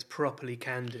 When it's properly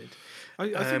candid.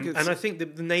 I think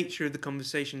that the nature of the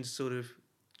conversation sort of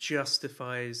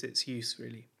justifies its use,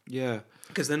 really. Yeah.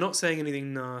 Because they're not saying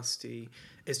anything nasty.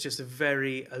 It's just a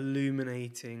very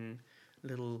illuminating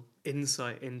little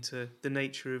insight into the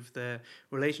nature of their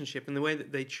relationship, and the way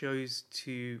that they chose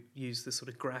to use the sort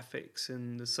of graphics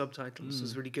and the subtitles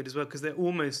was really good as well, because they're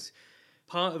almost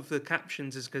part of the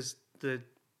captions is because the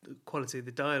quality of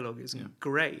the dialogue is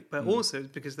great, but also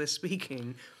because they're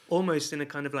speaking almost in a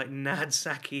kind of like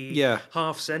Nadsaki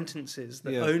half sentences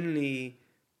that only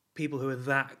people who are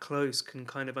that close can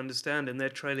kind of understand, and they're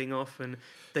trailing off and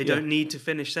they don't need to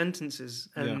finish sentences,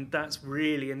 and that's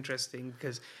really interesting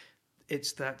because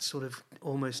it's that sort of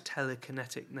almost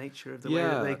telekinetic nature of the way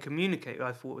that they communicate.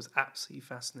 I thought was absolutely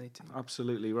fascinating.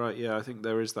 Absolutely right. Yeah, I think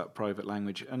there is that private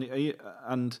language, and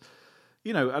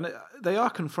they are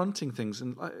confronting things,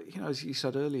 and as you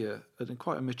said earlier, in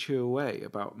quite a mature way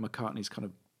about McCartney's kind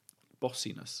of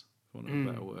bossiness, for want of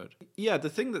a better word. Yeah, the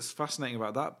thing that's fascinating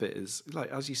about that bit is,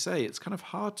 like as you say, it's kind of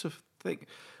hard to think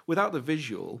without the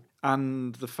visual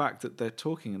and the fact that they're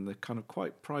talking in the kind of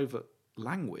quite private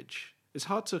language. It's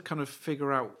hard to kind of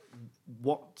figure out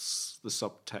what's the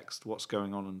subtext, what's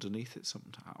going on underneath it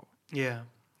somehow. Yeah.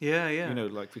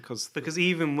 Because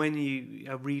even when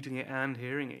you are reading it and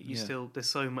hearing it, still there's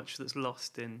so much that's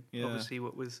lost in obviously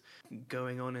what was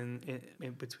going on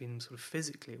in between sort of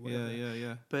physically.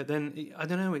 Yeah. But then I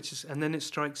don't know. It's just, and then it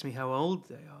strikes me how old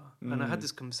they are. And I had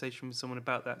this conversation with someone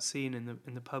about that scene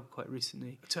in the pub quite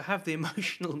recently. To have the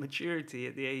emotional maturity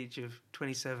at the age of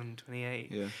 27, 28.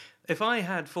 Yeah. If I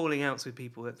had falling outs with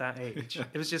people at that age,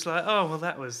 it was just like, oh well,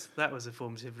 that was a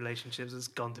formative relationship that's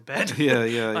gone to bed.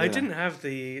 I didn't have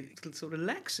the sort of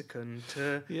lexicon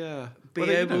to be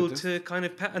able to kind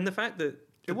of and the fact that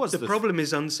the problem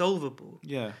is unsolvable.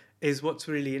 Is what's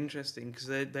really interesting, because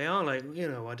they are like,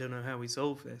 I don't know how we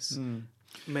solve this.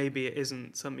 Maybe it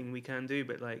isn't something we can do,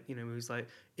 but like, it was like,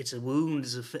 it's a wound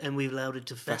and we've allowed it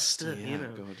to fester.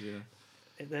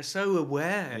 They're so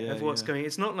aware of what's going.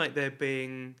 It's not like they're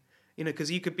being,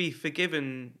 because you could be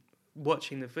forgiven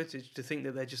watching the footage to think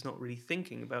that they're just not really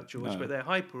thinking about George, but they're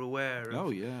hyper aware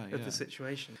of the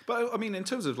situation. But I mean, in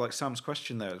terms of like Sam's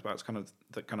question there about kind of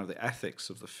the ethics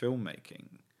of the filmmaking,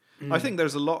 I think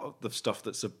there's a lot of the stuff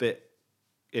that's a bit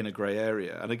in a grey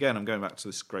area. And again, I'm going back to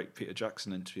this great Peter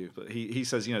Jackson interview, but he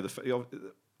says, one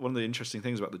of the interesting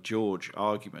things about the George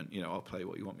argument, I'll play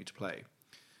what you want me to play,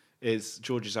 is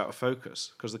George is out of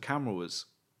focus because the camera was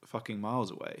fucking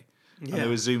miles away. and Yeah. they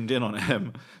were zoomed in on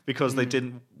him because they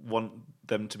didn't want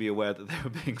them to be aware that they were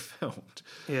being filmed.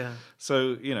 Yeah.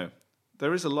 So,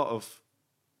 there is a lot of,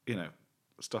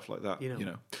 stuff like that, You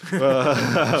know.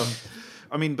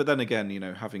 I mean, but then again,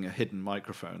 having a hidden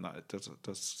microphone, that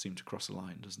does seem to cross a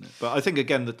line, doesn't it? But I think,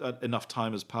 again, that enough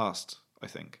time has passed, I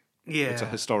think. Yeah, It's a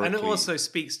historically... and it also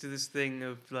speaks to this thing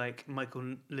of like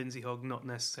Michael Lindsay Hogg not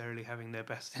necessarily having their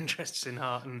best interests in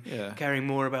heart and caring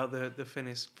more about the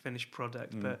finished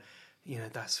product. But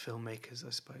that's filmmakers,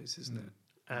 I suppose, isn't it?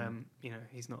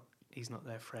 He's not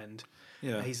their friend.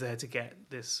 Yeah. He's there to get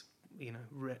this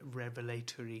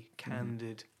revelatory,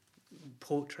 candid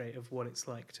portrait of what it's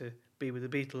like to be with the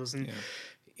Beatles. And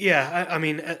I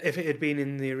mean, if it had been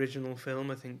in the original film,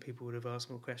 I think people would have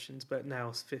asked more questions. But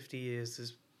now 50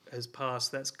 years has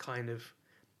passed. That's kind of,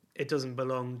 it doesn't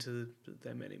belong to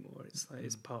them anymore. It's like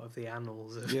it's part of the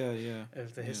annals of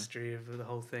the history of the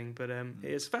whole thing. But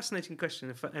it's a fascinating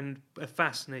question and a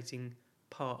fascinating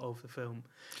part of the film.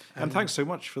 And thanks so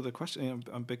much for the question.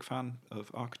 I'm a big fan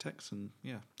of Architects, and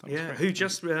that was great. Who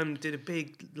just did a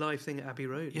big live thing at Abbey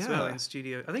Road as well in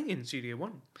Studio. I think in Studio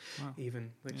One,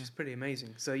 even, which is pretty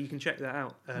amazing. So you can check that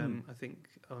out. I think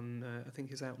I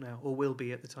think it's out now, or will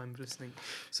be at the time of listening.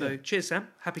 So cheers, Sam.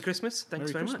 Happy Christmas.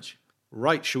 Thanks very much.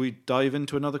 Right, shall we dive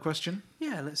into another question?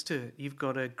 Yeah, let's do it. You've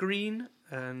got a green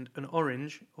and an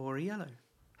orange or a yellow.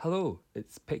 Hello,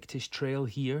 it's Pictish Trail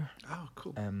here. Oh,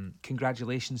 cool.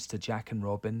 Congratulations to Jack and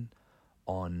Robin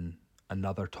on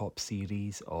another top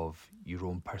series of your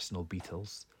own personal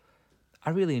Beatles.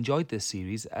 I really enjoyed this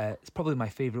series. It's probably my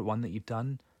favourite one that you've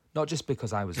done, not just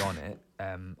because I was on it,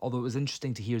 although it was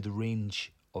interesting to hear the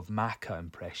range of Macca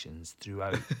impressions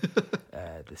throughout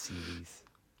the series.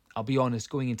 I'll be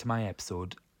honest, going into my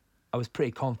episode, I was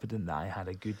pretty confident that I had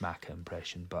a good Macca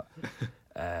impression, but...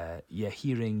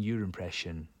 hearing your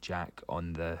impression, Jack,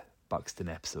 on the Buxton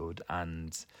episode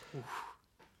and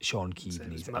Sean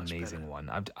Keaveney's amazing one,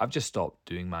 I've just stopped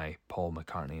doing my Paul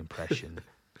McCartney impression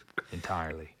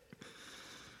entirely,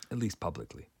 at least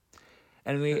publicly.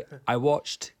 Anyway, I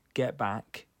watched Get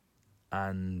Back,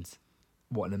 and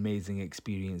what an amazing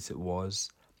experience it was.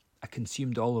 I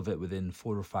consumed all of it within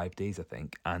 4 or 5 days, I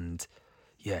think, and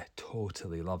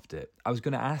totally loved it. I was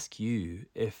going to ask you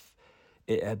if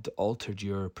it had altered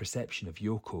your perception of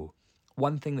Yoko.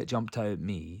 One thing that jumped out at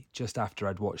me just after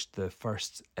I'd watched the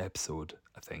first episode,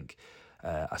 I think,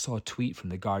 I saw a tweet from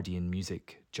the Guardian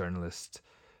music journalist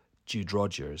Jude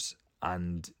Rogers,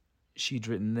 and she'd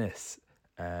written this: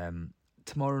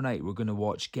 tomorrow night we're going to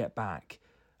watch Get Back.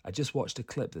 I just watched a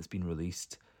clip that's been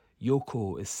released.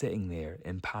 Yoko is sitting there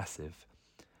impassive,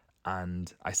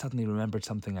 and I suddenly remembered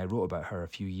something I wrote about her a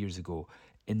few years ago.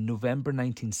 In November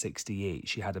 1968,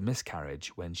 she had a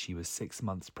miscarriage when she was 6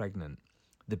 months pregnant.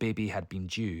 The baby had been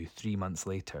due 3 months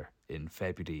later, in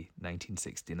February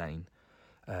 1969,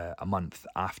 a month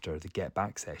after the Get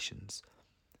Back sessions.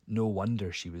 No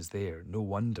wonder she was there. No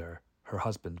wonder her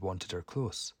husband wanted her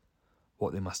close.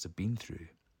 What they must have been through.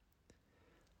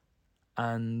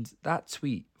 And that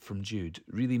tweet from Jude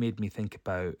really made me think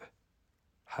about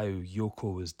how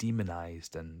Yoko was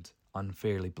demonised and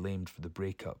unfairly blamed for the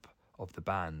breakup of the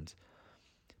band,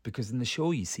 because in the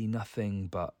show you see nothing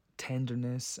but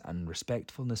tenderness and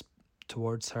respectfulness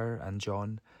towards her and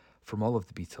John from all of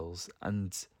the Beatles,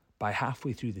 and by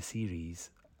halfway through the series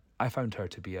I found her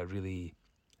to be a really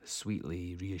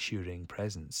sweetly reassuring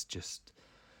presence, just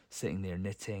sitting there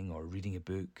knitting or reading a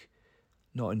book,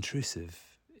 not intrusive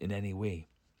in any way.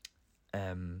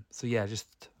 I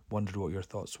just wondered what your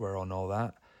thoughts were on all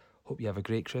that. Hope you have a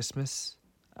great Christmas,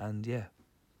 and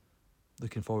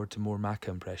looking forward to more Macca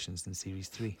impressions in Series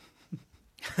 3.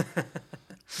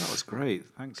 That was great.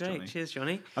 Thanks, Great. Johnny. Cheers,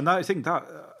 Johnny. And I think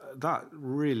that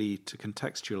really, to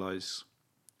contextualise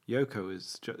Yoko,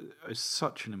 is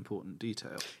such an important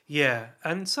detail. Yeah,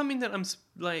 and something that I'm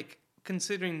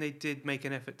considering they did make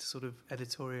an effort to sort of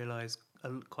editorialise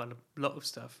quite a lot of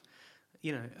stuff.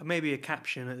 Maybe a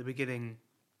caption at the beginning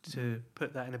to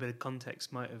put that in a bit of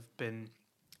context might have been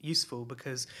useful,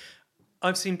 because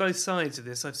I've seen both sides of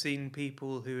this. I've seen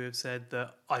people who have said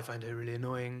that I find her really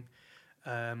annoying.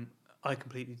 I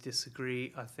completely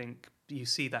disagree. I think you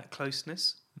see that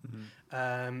closeness.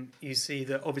 Mm-hmm. You see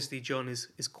that obviously John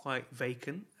is quite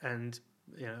vacant, and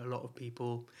a lot of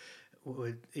people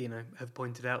would have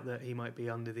pointed out that he might be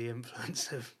under the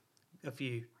influence of a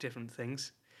few different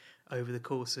things over the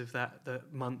course of that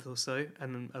month or so,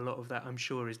 and a lot of that I'm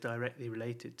sure is directly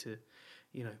related to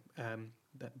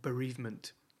that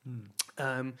bereavement.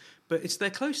 But it's their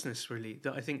closeness really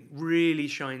that I think really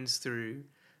shines through,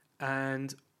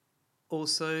 and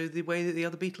also the way that the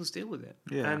other Beatles deal with it.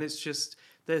 And it's just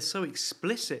they're so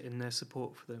explicit in their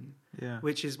support for them. Yeah.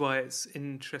 Which is why it's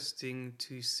interesting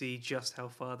to see just how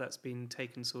far that's been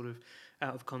taken sort of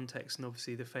out of context. And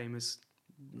obviously the famous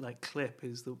clip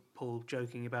is the Paul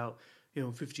joking about,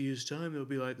 in 50 years' time, they'll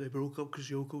be like, they broke up because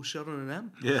Yoko sat on an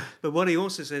amp. Yeah. But what he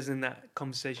also says in that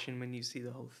conversation when you see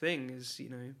the whole thing is,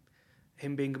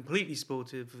 him being completely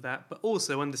supportive of that, but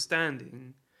also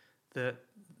understanding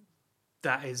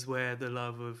that is where the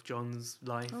love of John's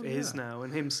life is now.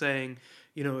 And him saying,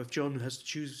 if John has to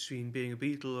choose between being a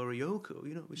Beatle or a Yoko,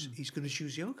 he's going to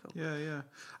choose Yoko. Yeah, yeah.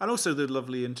 And also the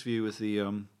lovely interview with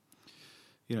the,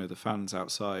 the fans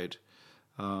outside.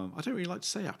 I don't really like to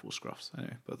say apple scruffs,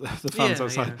 anyway, but the fans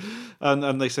outside. Yeah.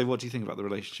 And they say, what do you think about the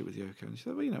relationship with Yoko? And she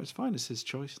said, well, it's fine, it's his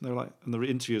choice. And they're like, and the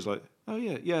interviewer's like, oh,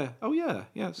 yeah,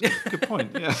 it's a good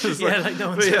point. Yeah, like no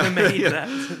one's ever made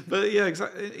that. But yeah,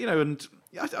 exactly. And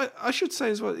I should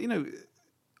say as well,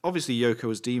 obviously Yoko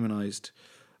was demonised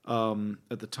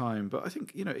at the time, but I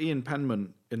think, Ian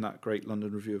Penman in that great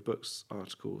London Review of Books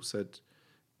article said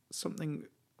something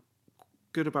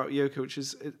good about Yoko, which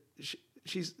is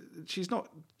she's not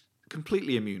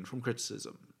completely immune from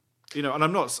criticism, and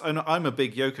I'm a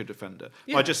big Yoko defender.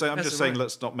 Yeah, I'm just saying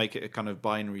let's not make it a kind of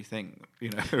binary thing,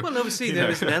 Well, obviously there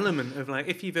is an element of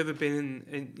if you've ever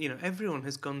been in everyone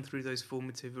has gone through those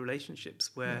formative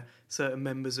relationships where certain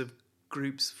members of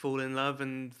groups fall in love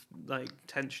and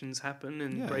tensions happen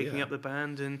and breaking up the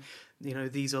band, and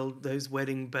those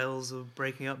wedding bells of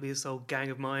breaking up this old gang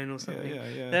of mine or something.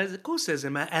 Of course there's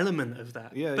an element of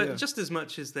that, but just as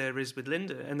much as there is with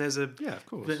Linda. And there's of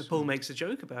course Paul makes a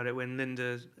joke about it when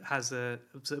Linda has a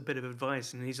bit of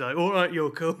advice and he's like, all right,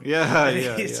 Yoko.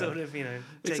 He's sort of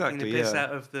taking the piss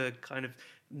out of the kind of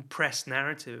press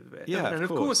narrative of it. And of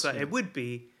course it would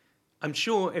be, I'm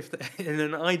sure, if in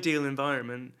an ideal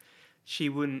environment she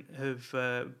wouldn't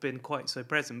have been quite so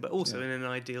present, but also in an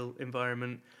ideal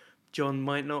environment, John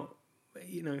might not,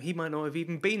 he might not have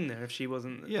even been there if she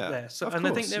wasn't there. So, and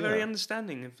I think they're very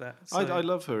understanding of that. So. I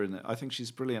love her in it. I think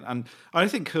she's brilliant, and I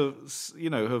think her,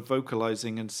 her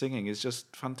vocalizing and singing is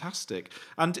just fantastic.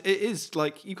 And it is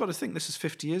you've got to think this is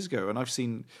 50 years ago, and I've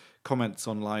seen comments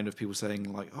online of people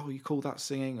saying "Oh, you call that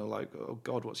singing?" or "Oh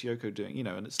God, what's Yoko doing?"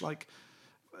 And it's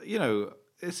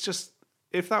it's just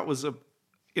if that was a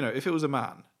if it was a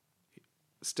man,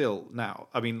 still now,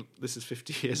 I mean, this is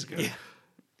 50 years ago,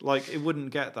 it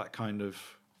wouldn't get that kind of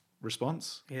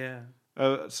response. Yeah.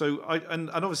 So and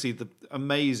obviously the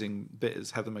amazing bit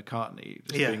is Heather McCartney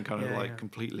just being kind of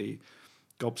completely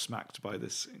gobsmacked by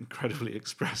this incredibly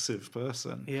expressive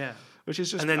person. Yeah. Which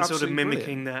is just and then sort of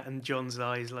mimicking brilliant. that, and John's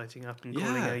eyes lighting up and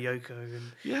calling her Yoko.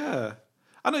 And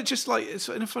and it's just it's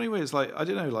in a funny way. It's I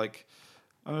don't know,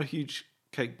 I'm a huge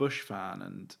Kate Bush fan,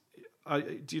 and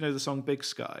do you know the song Big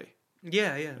Sky?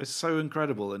 Yeah. It's so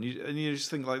incredible, and you just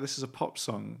think this is a pop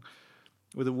song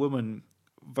with a woman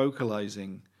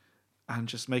vocalizing and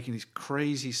just making these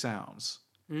crazy sounds,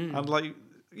 and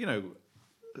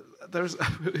there's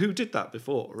who did that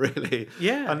before, really?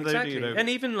 Yeah, and exactly. Then, and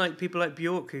even people like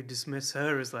Bjork who dismiss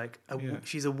her as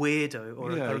she's a weirdo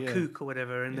or a kook or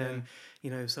whatever, and then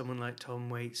someone like Tom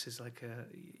Waits is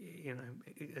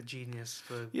a genius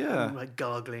for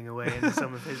gargling away into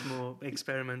some of his more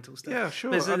experimental stuff. Yeah,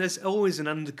 sure. There's always an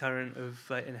undercurrent of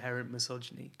inherent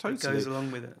misogyny that goes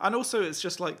along with it, and also it's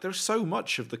just there's so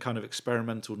much of the kind of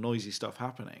experimental, noisy stuff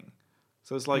happening.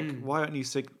 So it's why aren't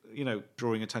you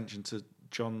drawing attention to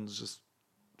John's just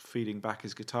feeding back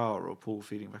his guitar, or Paul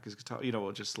feeding back his guitar,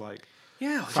 or just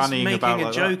fannying making about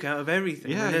a joke that. Out of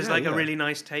everything. Yeah, and there's a really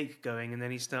nice take going, and then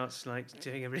he starts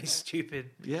doing a really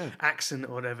stupid accent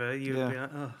or whatever. You'd be like,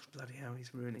 oh bloody hell,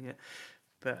 he's ruining it.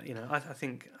 But I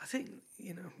think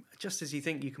just as you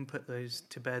think you can put those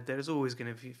to bed, there's always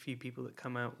going to be a few people that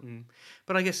come out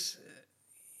but I guess.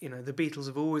 The Beatles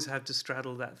have always had to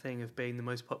straddle that thing of being the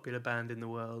most popular band in the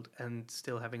world and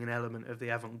still having an element of the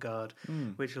avant-garde,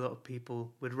 which a lot of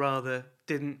people would rather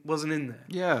wasn't in there.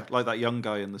 Yeah, like that young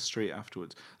guy in the street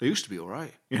afterwards. They used to be all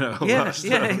right, Yeah,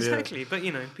 exactly. Yeah.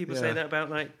 But people say that about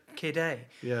Kid A.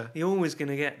 Yeah, you're always going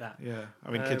to get that. Yeah,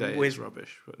 I mean Kid A is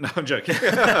rubbish. But no, I'm joking.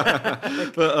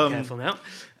 But careful now.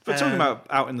 But talking about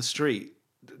out in the street,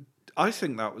 I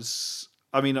think that was.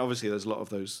 I mean, obviously, there's a lot of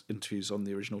those interviews on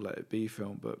the original Let It Be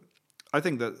film, but I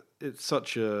think that it's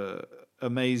such a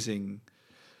amazing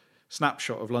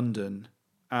snapshot of London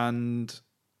and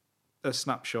a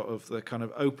snapshot of the kind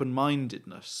of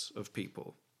open-mindedness of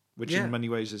people, which in many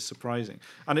ways is surprising.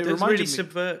 And it really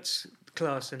subverts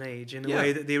class and age in a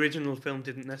way that the original film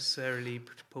didn't necessarily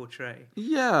portray.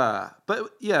 Yeah,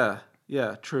 but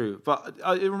Yeah, true. But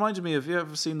it reminded me of, have you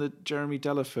ever seen the Jeremy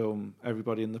Deller film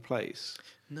Everybody in the Place?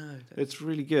 No. It's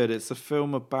really good. It's a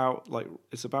film about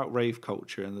rave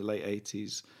culture in the late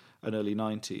 80s and early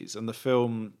 90s. And the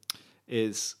film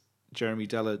is Jeremy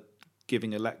Deller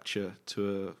giving a lecture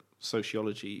to a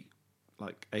sociology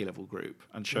A-level group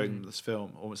and showing them this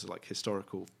film, almost like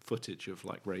historical footage of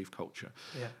rave culture.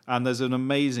 Yeah. And there's an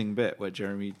amazing bit where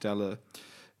Jeremy Deller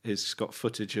has got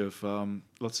footage of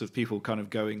lots of people kind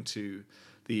of going to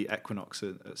the Equinox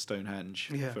at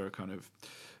Stonehenge for a kind of,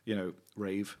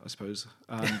 rave, I suppose.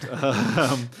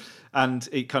 And and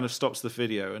he kind of stops the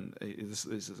video, and there's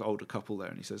this older couple there,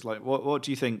 and he says, what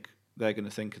do you think they're going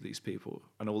to think of these people?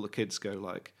 And all the kids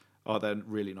go oh, they're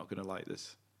really not going to like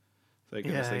this. They're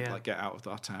going to think get out of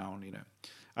our town,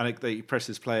 And he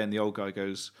presses play, and the old guy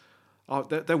goes, "Oh,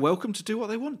 they're welcome to do what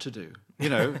they want to do.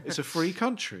 It's a free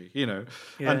country, Yeah.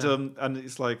 And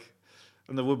it's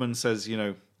and the woman says,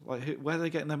 where are they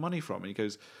getting their money from? And he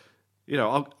goes,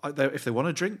 if they want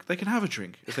a drink, they can have a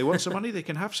drink. If they want some money, they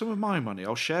can have some of my money.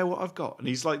 I'll share what I've got." And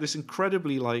he's this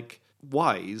incredibly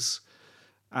wise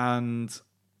and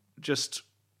just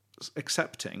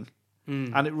accepting.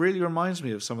 And it really reminds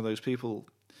me of some of those people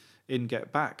in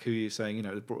Get Back who you're saying,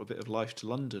 brought a bit of life to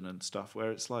London and stuff,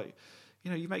 where it's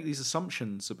you make these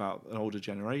assumptions about an older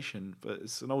generation, but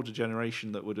it's an older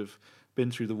generation that would have been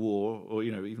through the war, or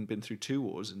even been through 2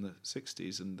 wars in the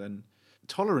 60s, and then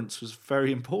tolerance was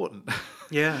very important.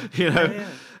 Yeah.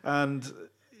 And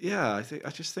I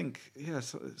just think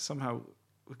somehow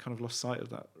we kind of lost sight of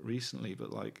that recently,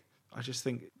 but I just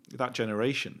think that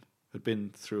generation had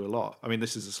been through a lot. I mean,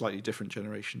 this is a slightly different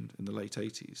generation in the late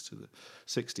 80s to the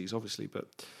 60s, obviously, but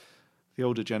the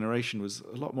older generation was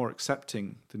a lot more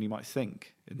accepting than you might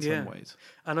think in some ways.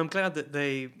 And I'm glad that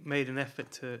they made an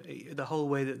effort to the whole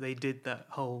way that they did that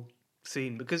whole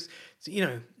scene, because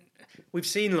we've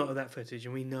seen a lot of that footage,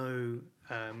 and we know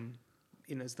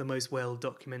it's the most well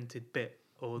documented bit,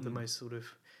 or the most sort of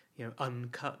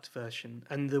uncut version.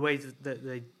 And the way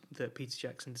that Peter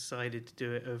Jackson decided to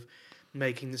do it, of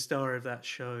making the star of that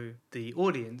show the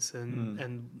audience,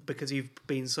 and because you've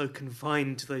been so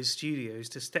confined to those studios,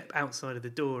 to step outside of the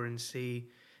door and see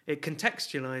it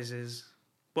contextualizes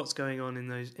what's going on in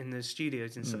those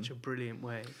studios in such a brilliant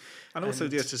way. And also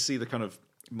to see the kind of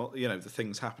the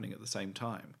things happening at the same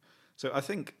time. So I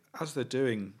think as they're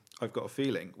doing I've Got a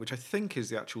Feeling, which I think is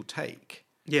the actual take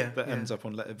that ends up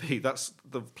on Let It Be, that's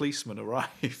the policeman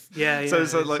arrive. So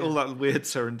all that weird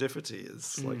serendipity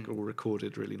is all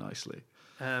recorded really nicely.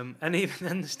 And even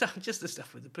then, the stuff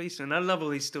with the policeman. I love all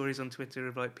these stories on Twitter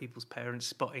of people's parents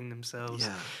spotting themselves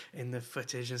in the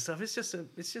footage and stuff. It's just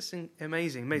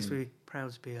amazing. It makes me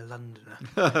proud to be a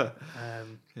Londoner.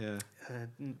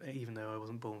 Even though I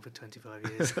wasn't born for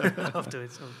 25 years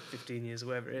afterwards, or 15 years, or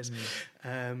whatever it is.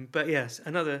 But yes,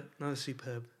 another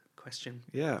superb question.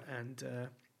 Yeah. And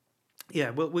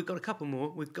well, we've got a couple more.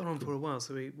 We've gone on for a while,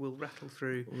 so we'll rattle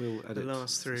through the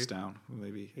last three. Down,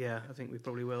 maybe. Yeah, I think we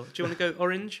probably will. Do you want to go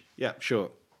orange? Yeah, sure.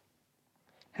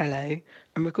 Hello.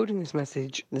 I'm recording this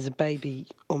message. There's a baby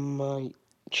on my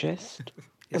chest.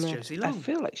 It's and Josie I Long.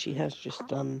 feel like she has just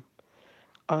done,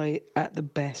 at the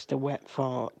best, a wet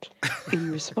fart in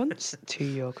response to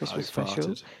your Christmas special.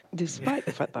 Farted. Despite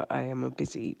the fact that I am a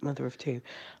busy mother of 2,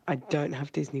 I don't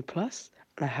have Disney Plus.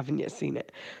 I haven't yet seen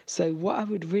it. So what I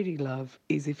would really love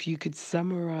is if you could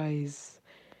summarise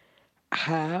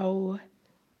how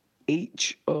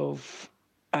each of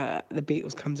the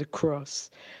Beatles comes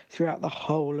across throughout the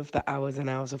whole of the hours and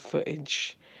hours of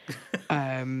footage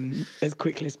as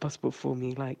quickly as possible for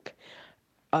me.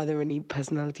 Are there any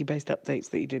personality-based updates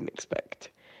that you didn't expect?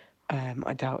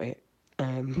 I doubt it.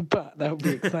 But that would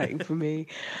be exciting for me.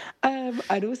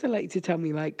 I'd also like to tell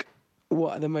me,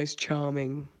 what are the most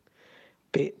charming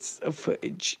bits of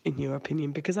footage in your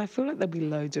opinion, because I feel like there'll be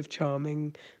loads of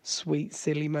charming, sweet,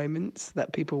 silly moments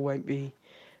that people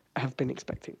have been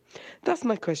expecting. That's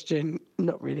my question.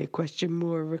 Not really a question,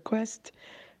 more a request.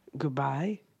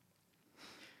 Goodbye.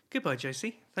 Goodbye,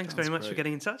 Josie. Thanks very much for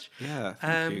getting in touch. Yeah,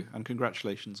 thank you, and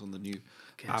congratulations on the new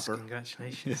ABBA.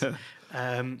 Congratulations.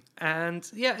 And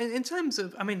in terms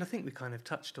of, I think we kind of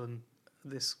touched on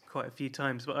this quite a few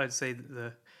times, but I'd say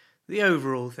that the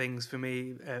overall things for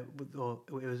me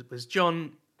was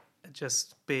John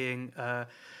just being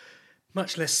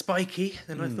much less spiky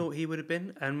than I thought he would have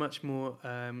been, and much more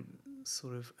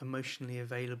sort of emotionally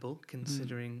available,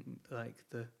 considering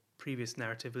the previous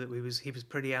narrative that he was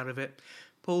pretty out of it.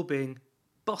 Paul being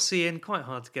bossy and quite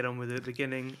hard to get on with at the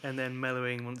beginning, and then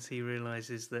mellowing once he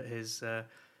realises that his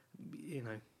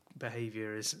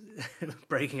behaviour is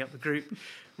breaking up the group.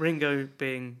 Ringo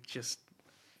being just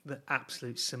the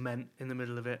absolute cement in the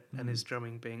middle of it, and his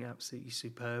drumming being absolutely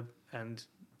superb, and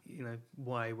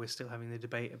why we're still having the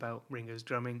debate about Ringo's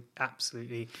drumming.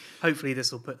 Absolutely. Hopefully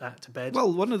this will put that to bed.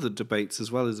 Well, one of the debates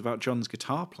as well is about John's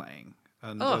guitar playing.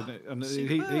 And,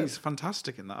 he's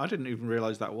fantastic in that. I didn't even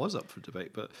realise that was up for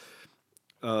debate, but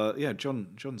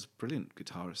John's a brilliant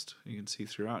guitarist. You can see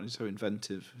throughout. He's so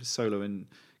inventive. His solo in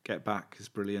Get Back is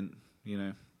brilliant,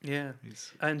 Yeah,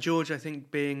 and George, I think,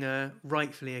 being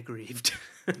rightfully aggrieved,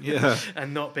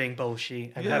 and not being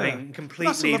bolshy, and having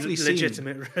completely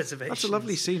legitimate reservations. That's a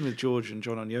lovely scene with George and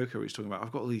John on Yoko, where he's talking about,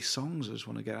 I've got all these songs I just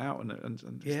want to get out, and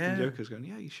Yoko's going,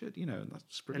 yeah, you should, and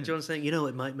that's brilliant. And John's saying,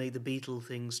 it might make the Beatle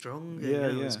thing strong.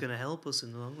 It's going to help us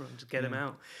in the long run to get them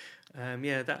out.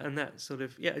 That sort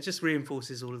of it just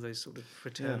reinforces all of those sort of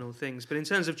fraternal things. But in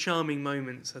terms of charming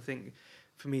moments, I think,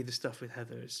 for me, the stuff with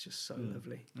Heather is just so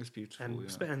lovely. It's beautiful,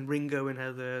 and Ringo and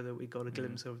Heather that we got a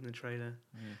glimpse of in the trailer.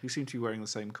 Yeah. He seemed to be wearing the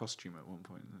same costume at one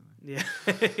point, didn't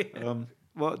he? Yeah.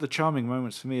 Well, the charming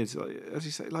moments for me is, as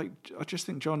you say, I just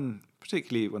think John,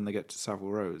 particularly when they get to Savile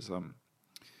Row,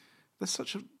 there's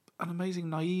such an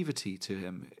amazing naivety to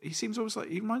him. He seems almost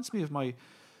he reminds me of my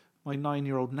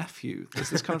 9-year-old nephew. There's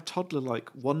this kind of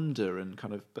toddler-like wonder and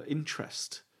kind of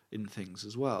interest in things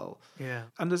as well. Yeah.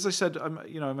 And as I said, I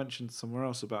mentioned somewhere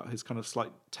else about his kind of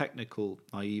slight technical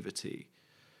naivety,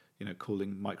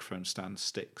 calling microphone stands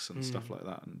sticks and stuff like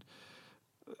that. And,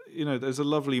 there's a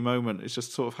lovely moment. It's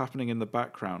just sort of happening in the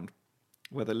background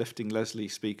where they're lifting Leslie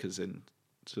speakers in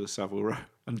to the Savile Row,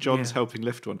 and John's helping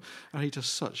lift one, and he does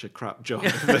such a crap job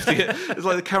of lifting it. It's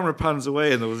like the camera pans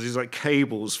away and there was these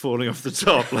cables falling off the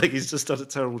top, he's just done a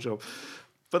terrible job.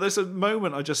 But there's a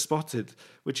moment I just spotted,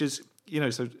 which is,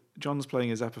 so John's playing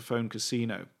his Epiphone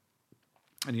Casino,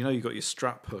 and you've got your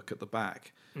strap hook at the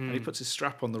back, and he puts his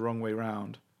strap on the wrong way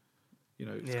round,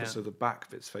 so the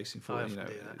back bit's facing forward.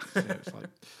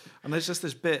 And there's just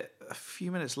this bit a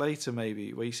few minutes later,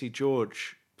 maybe, where you see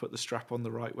George put the strap on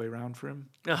the right way round for him,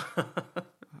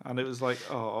 and it was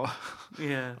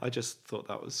I just thought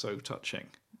that was so touching,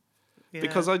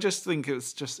 because I just think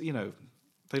it's just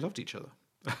they loved each other.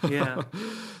 Yeah.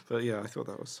 But I thought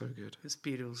that was so good. It's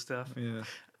beautiful stuff. Yeah.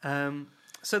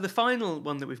 So the final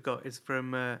one that we've got is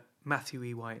from Matthew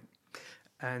E. White,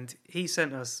 and he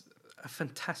sent us a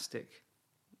fantastic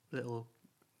little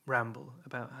ramble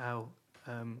about how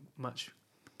much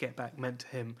Get Back meant to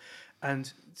him.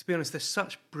 And to be honest, there's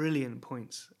such brilliant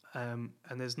points, and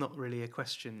there's not really a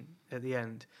question at the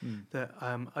end, that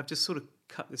I've just sort of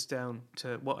cut this down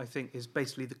to what I think is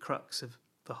basically the crux of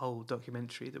the whole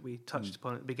documentary that we touched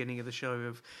upon at the beginning of the show,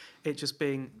 of it just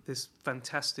being this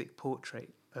fantastic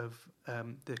portrait of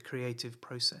the creative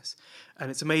process. And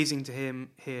it's amazing to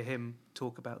hear him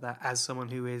talk about that as someone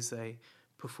who is a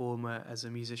performer, as a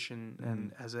musician,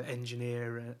 and as an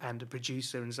engineer and a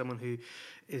producer, and someone who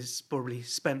is probably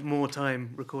spent more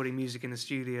time recording music in the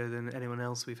studio than anyone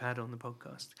else we've had on the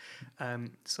podcast.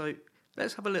 So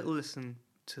let's have a little listen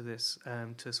to this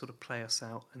to sort of play us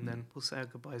out, and then we'll say our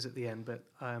goodbyes at the end. But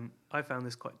I found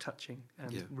this quite touching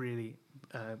and really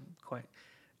quite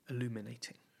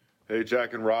illuminating. Hey,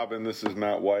 Jack and Robin, this is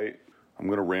Matt White. I'm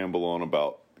going to ramble on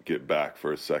about Get Back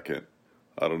for a second.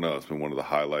 I don't know, it's been one of the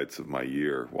highlights of my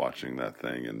year watching that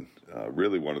thing, and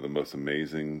really one of the most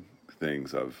amazing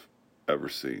things I've ever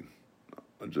seen.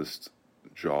 Just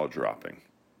jaw-dropping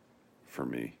for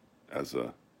me as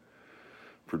a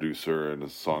producer and a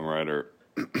songwriter.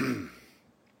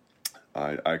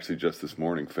 I actually just this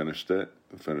morning finished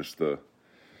the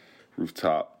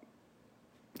rooftop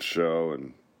show,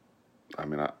 and I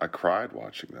mean, I cried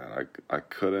watching that.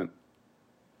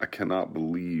 I cannot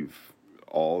believe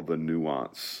all the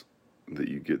nuance that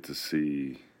you get to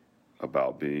see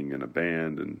about being in a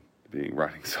band and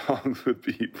writing songs with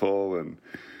people, and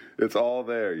it's all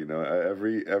there,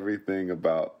 everything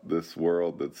about this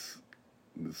world that's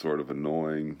sort of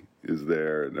annoying is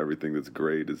there, and everything that's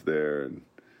great is there, and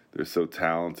they're so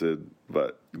talented,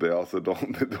 but they also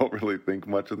don't really think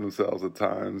much of themselves at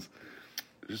times.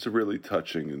 Just a really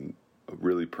touching and a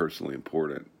really personally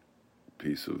important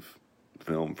piece of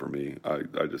film for me.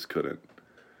 I just couldn't.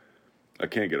 I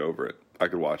can't get over it. I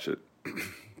could watch it.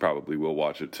 Probably will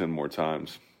watch it 10 more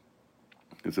times.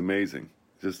 It's amazing.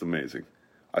 It's just amazing.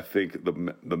 I think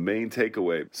the main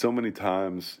takeaway, so many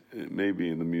times, maybe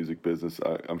in the music business,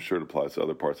 I'm sure it applies to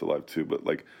other parts of life too, but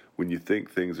when you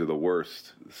think things are the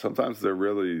worst, sometimes they're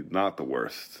really not the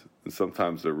worst. And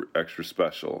sometimes they're extra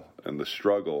special. And the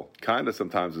struggle kind of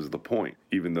sometimes is the point,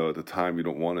 even though at the time you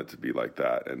don't want it to be like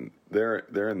that. And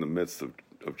they're in the midst of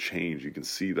change. You can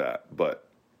see that. But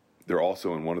they're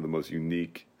also in one of the most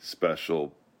unique,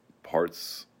 special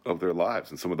parts of their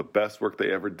lives and some of the best work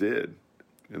they ever did.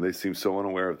 And they seem so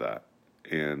unaware of that.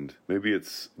 And maybe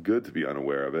it's good to be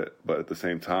unaware of it, but at the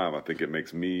same time, I think it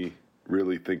makes me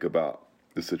really think about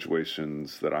the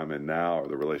situations that I'm in now, or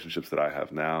the relationships that I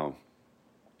have now,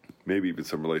 maybe even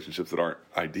some relationships that aren't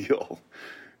ideal,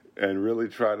 and really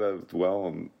try to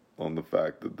dwell on the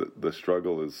fact that the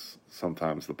struggle is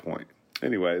sometimes the point.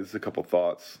 Anyway, this is a couple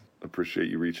thoughts. Appreciate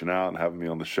you reaching out and having me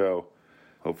on the show.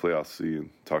 Hopefully I'll see you and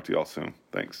talk to you all soon.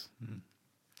 Thanks.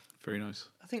 Very nice.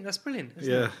 I think that's brilliant,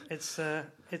 isn't Yeah. it?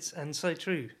 It's and so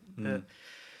true. That,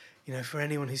 you know, for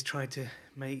anyone who's tried to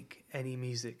make any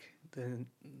music,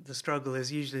 the struggle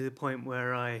is usually the point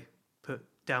where I put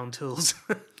down tools.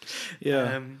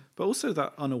 Yeah, but also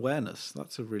that unawareness,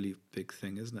 that's a really big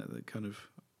thing, isn't it? That kind of,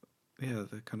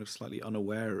 they're kind of slightly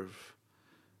unaware of,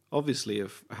 obviously,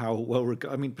 of how well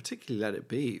regarded, I mean, particularly Let It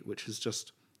Be, which is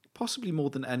just possibly more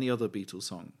than any other Beatles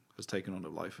song has taken on a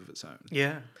life of its own.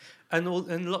 Yeah, and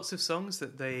lots of songs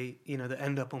that they, you know, that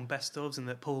end up on best ofs and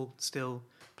that Paul still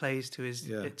plays to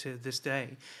to this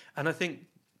day. And I think,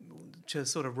 to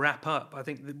sort of wrap up, I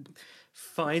think that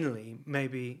finally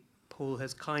maybe Paul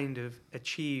has kind of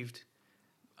achieved,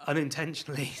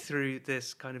 unintentionally through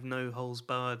this kind of no holds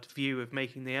barred view of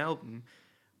making the album,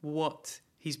 what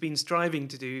he's been striving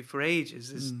to do for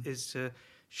ages is to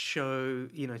show,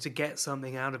 you know, to get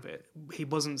something out of it. He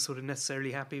wasn't sort of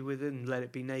necessarily happy with it, and Let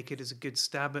It Be Naked is a good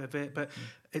stab at it, but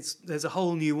there's a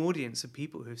whole new audience of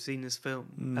people who've seen this film,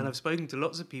 and I've spoken to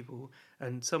lots of people,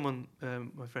 and someone,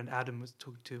 my friend Adam was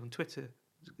talking to on Twitter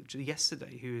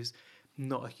yesterday, who is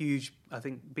not a huge, I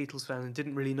think, Beatles fan and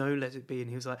didn't really know Let It Be, and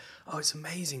he was like, oh, it's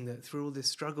amazing that through all this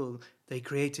struggle they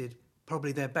created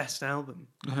probably their best album.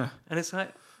 And it's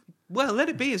like, well, Let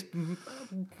It Be is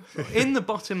in the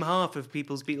bottom half of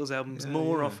people's Beatles albums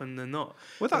more often than not.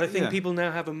 Well, But I think people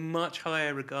now have a much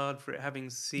higher regard for it, having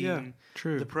seen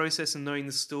true. the process and knowing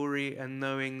the story and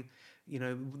knowing, you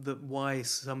know, why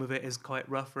some of it is quite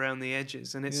rough around the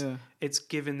edges. And it's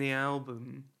given the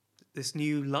album this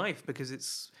new life because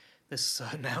there's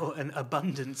now an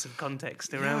abundance of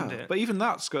context around it. But even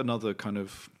that's got another kind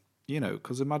of, you know,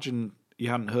 because imagine you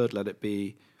hadn't heard Let It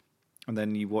Be, and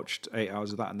then you watched 8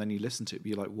 hours of that, and then you listen to it,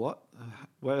 you're like, what?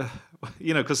 Where?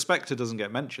 You know, because Spectre doesn't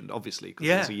get mentioned, obviously, because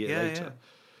it's a year later.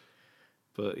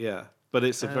 Yeah. But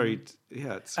it's a very,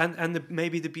 it's... And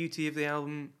maybe the beauty of the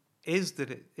album is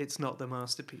that it's not the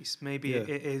masterpiece. Maybe it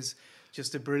is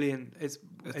just a brilliant, it's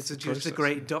just a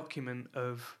great document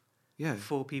of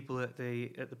four people at the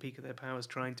peak of their powers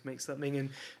trying to make something, and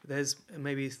there's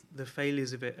maybe the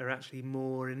failures of it are actually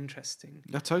more interesting.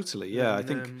 Yeah, totally. I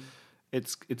think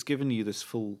it's given you this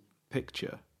full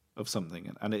picture of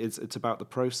something, and it's about the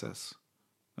process,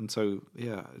 and so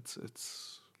it's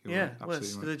right, well,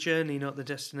 it's the journey, not the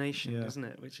destination, isn't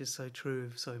it? Which is so true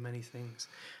of so many things.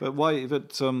 But why?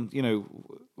 But you know,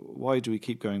 why do we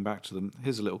keep going back to them?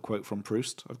 Here's a little quote from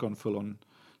Proust. I've gone full on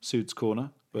Sood's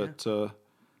corner, but.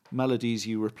 Melodies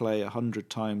you replay 100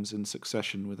 times in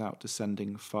succession without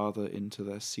descending farther into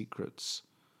their secrets.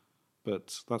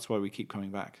 But that's why we keep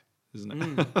coming back, isn't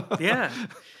it? Yeah,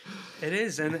 it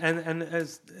is. And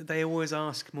as they always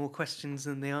ask more questions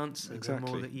than they answer, the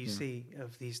more that you see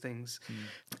of these things.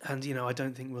 And, you know, I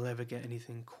don't think we'll ever get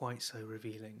anything quite so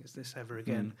revealing as this ever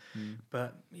again.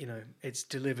 But, you know, it's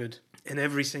delivered in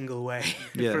every single way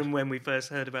from when we first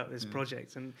heard about this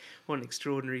project, and what an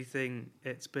extraordinary thing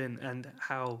it's been, and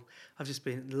how I've just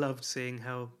loved seeing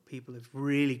how people have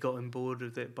really got on board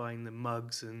with it, buying the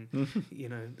mugs and you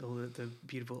know, all the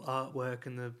beautiful artwork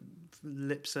and the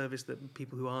lip service that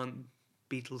people who aren't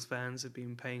Beatles fans have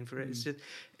been paying for it.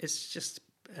 It's just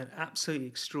an absolutely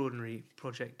extraordinary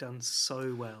project done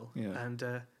so well, and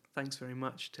thanks very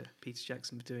much to Peter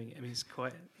Jackson for doing it. I mean, it's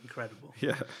quite incredible.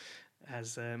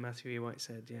 As Matthew E. White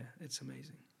said, it's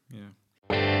amazing.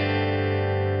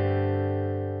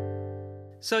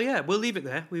 So we'll leave it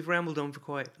there. We've rambled on for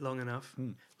quite long enough.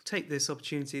 We'll take this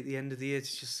opportunity at the end of the year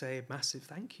to just say a massive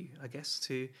thank you, I guess,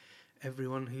 to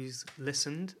everyone who's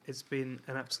listened. It's been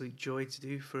an absolute joy to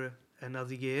do for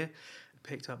another year.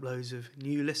 Picked up loads of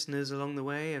new listeners along the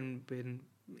way, and been,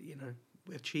 you know,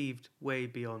 achieved way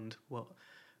beyond what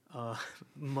our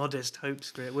modest hopes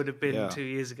for it would have been 2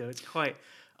 years ago. It's quite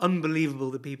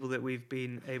unbelievable, the people that we've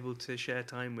been able to share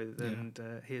time with and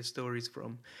hear stories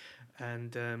from,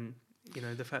 and you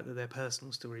know, the fact that their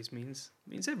personal stories means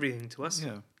everything to us.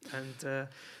 And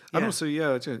also,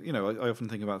 you know, I often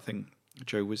think about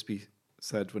Joe Wisby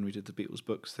said when we did the Beatles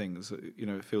books things. You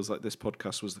know, it feels like this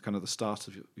podcast was the kind of the start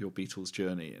of your Beatles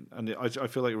journey, and I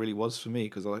feel like it really was for me,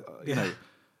 because I was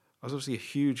obviously a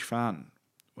huge fan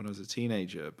when I was a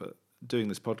teenager, but doing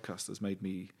this podcast has made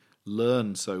me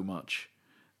learn so much.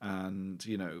 and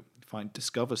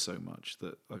discover so much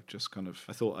that I've just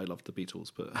I thought I loved the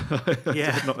Beatles, but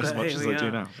not as much as I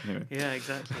do now. Anyway. Yeah,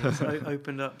 exactly. It's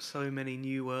opened up so many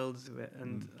new worlds of it,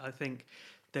 and I think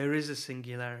there is a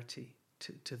singularity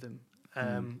to them.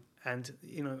 And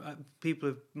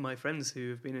people, my friends who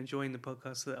have been enjoying the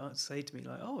podcast, that say to me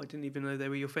like, "Oh, I didn't even know they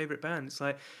were your favourite band." It's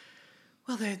like,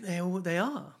 well, they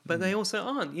are, but they also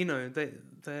aren't.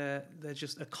 They're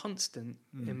just a constant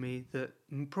in me that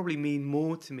probably mean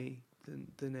more to me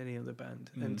than any other band.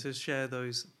 And to share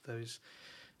those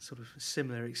sort of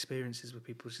similar experiences with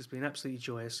people has just been absolutely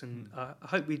joyous. And I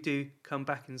hope we do come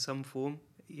back in some form,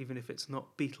 even if it's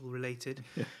not Beatle related.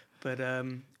 Yeah. But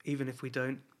even if we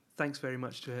don't, thanks very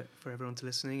much for everyone to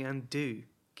listening, and do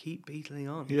keep Beatling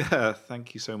on. Yeah,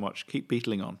 thank you so much. Keep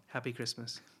Beatling on. Happy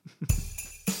Christmas.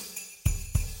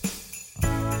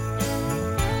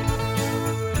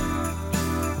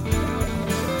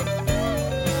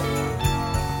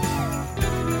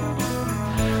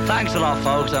 Thanks a lot,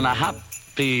 folks, and a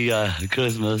happy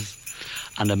Christmas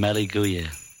and a Merry Go Year.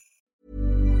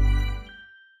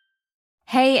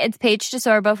 Hey, it's Paige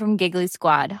DeSorbo from Giggly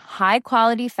Squad. High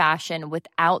quality fashion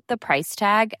without the price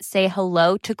tag. Say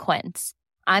hello to Quince.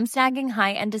 I'm snagging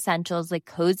high-end essentials like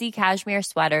cozy cashmere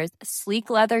sweaters, sleek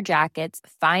leather jackets,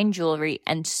 fine jewelry,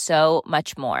 and so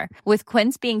much more. With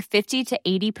Quince being 50 to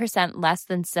 80% less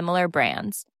than similar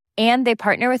brands. And they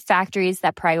partner with factories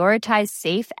that prioritize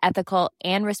safe, ethical,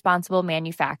 and responsible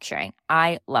manufacturing.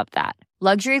 I love that.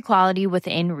 Luxury quality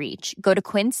within reach. Go to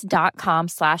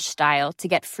quince.com/style to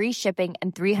get free shipping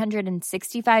and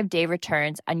 365-day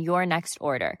returns on your next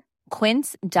order.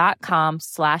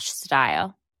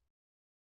 Quince.com/style.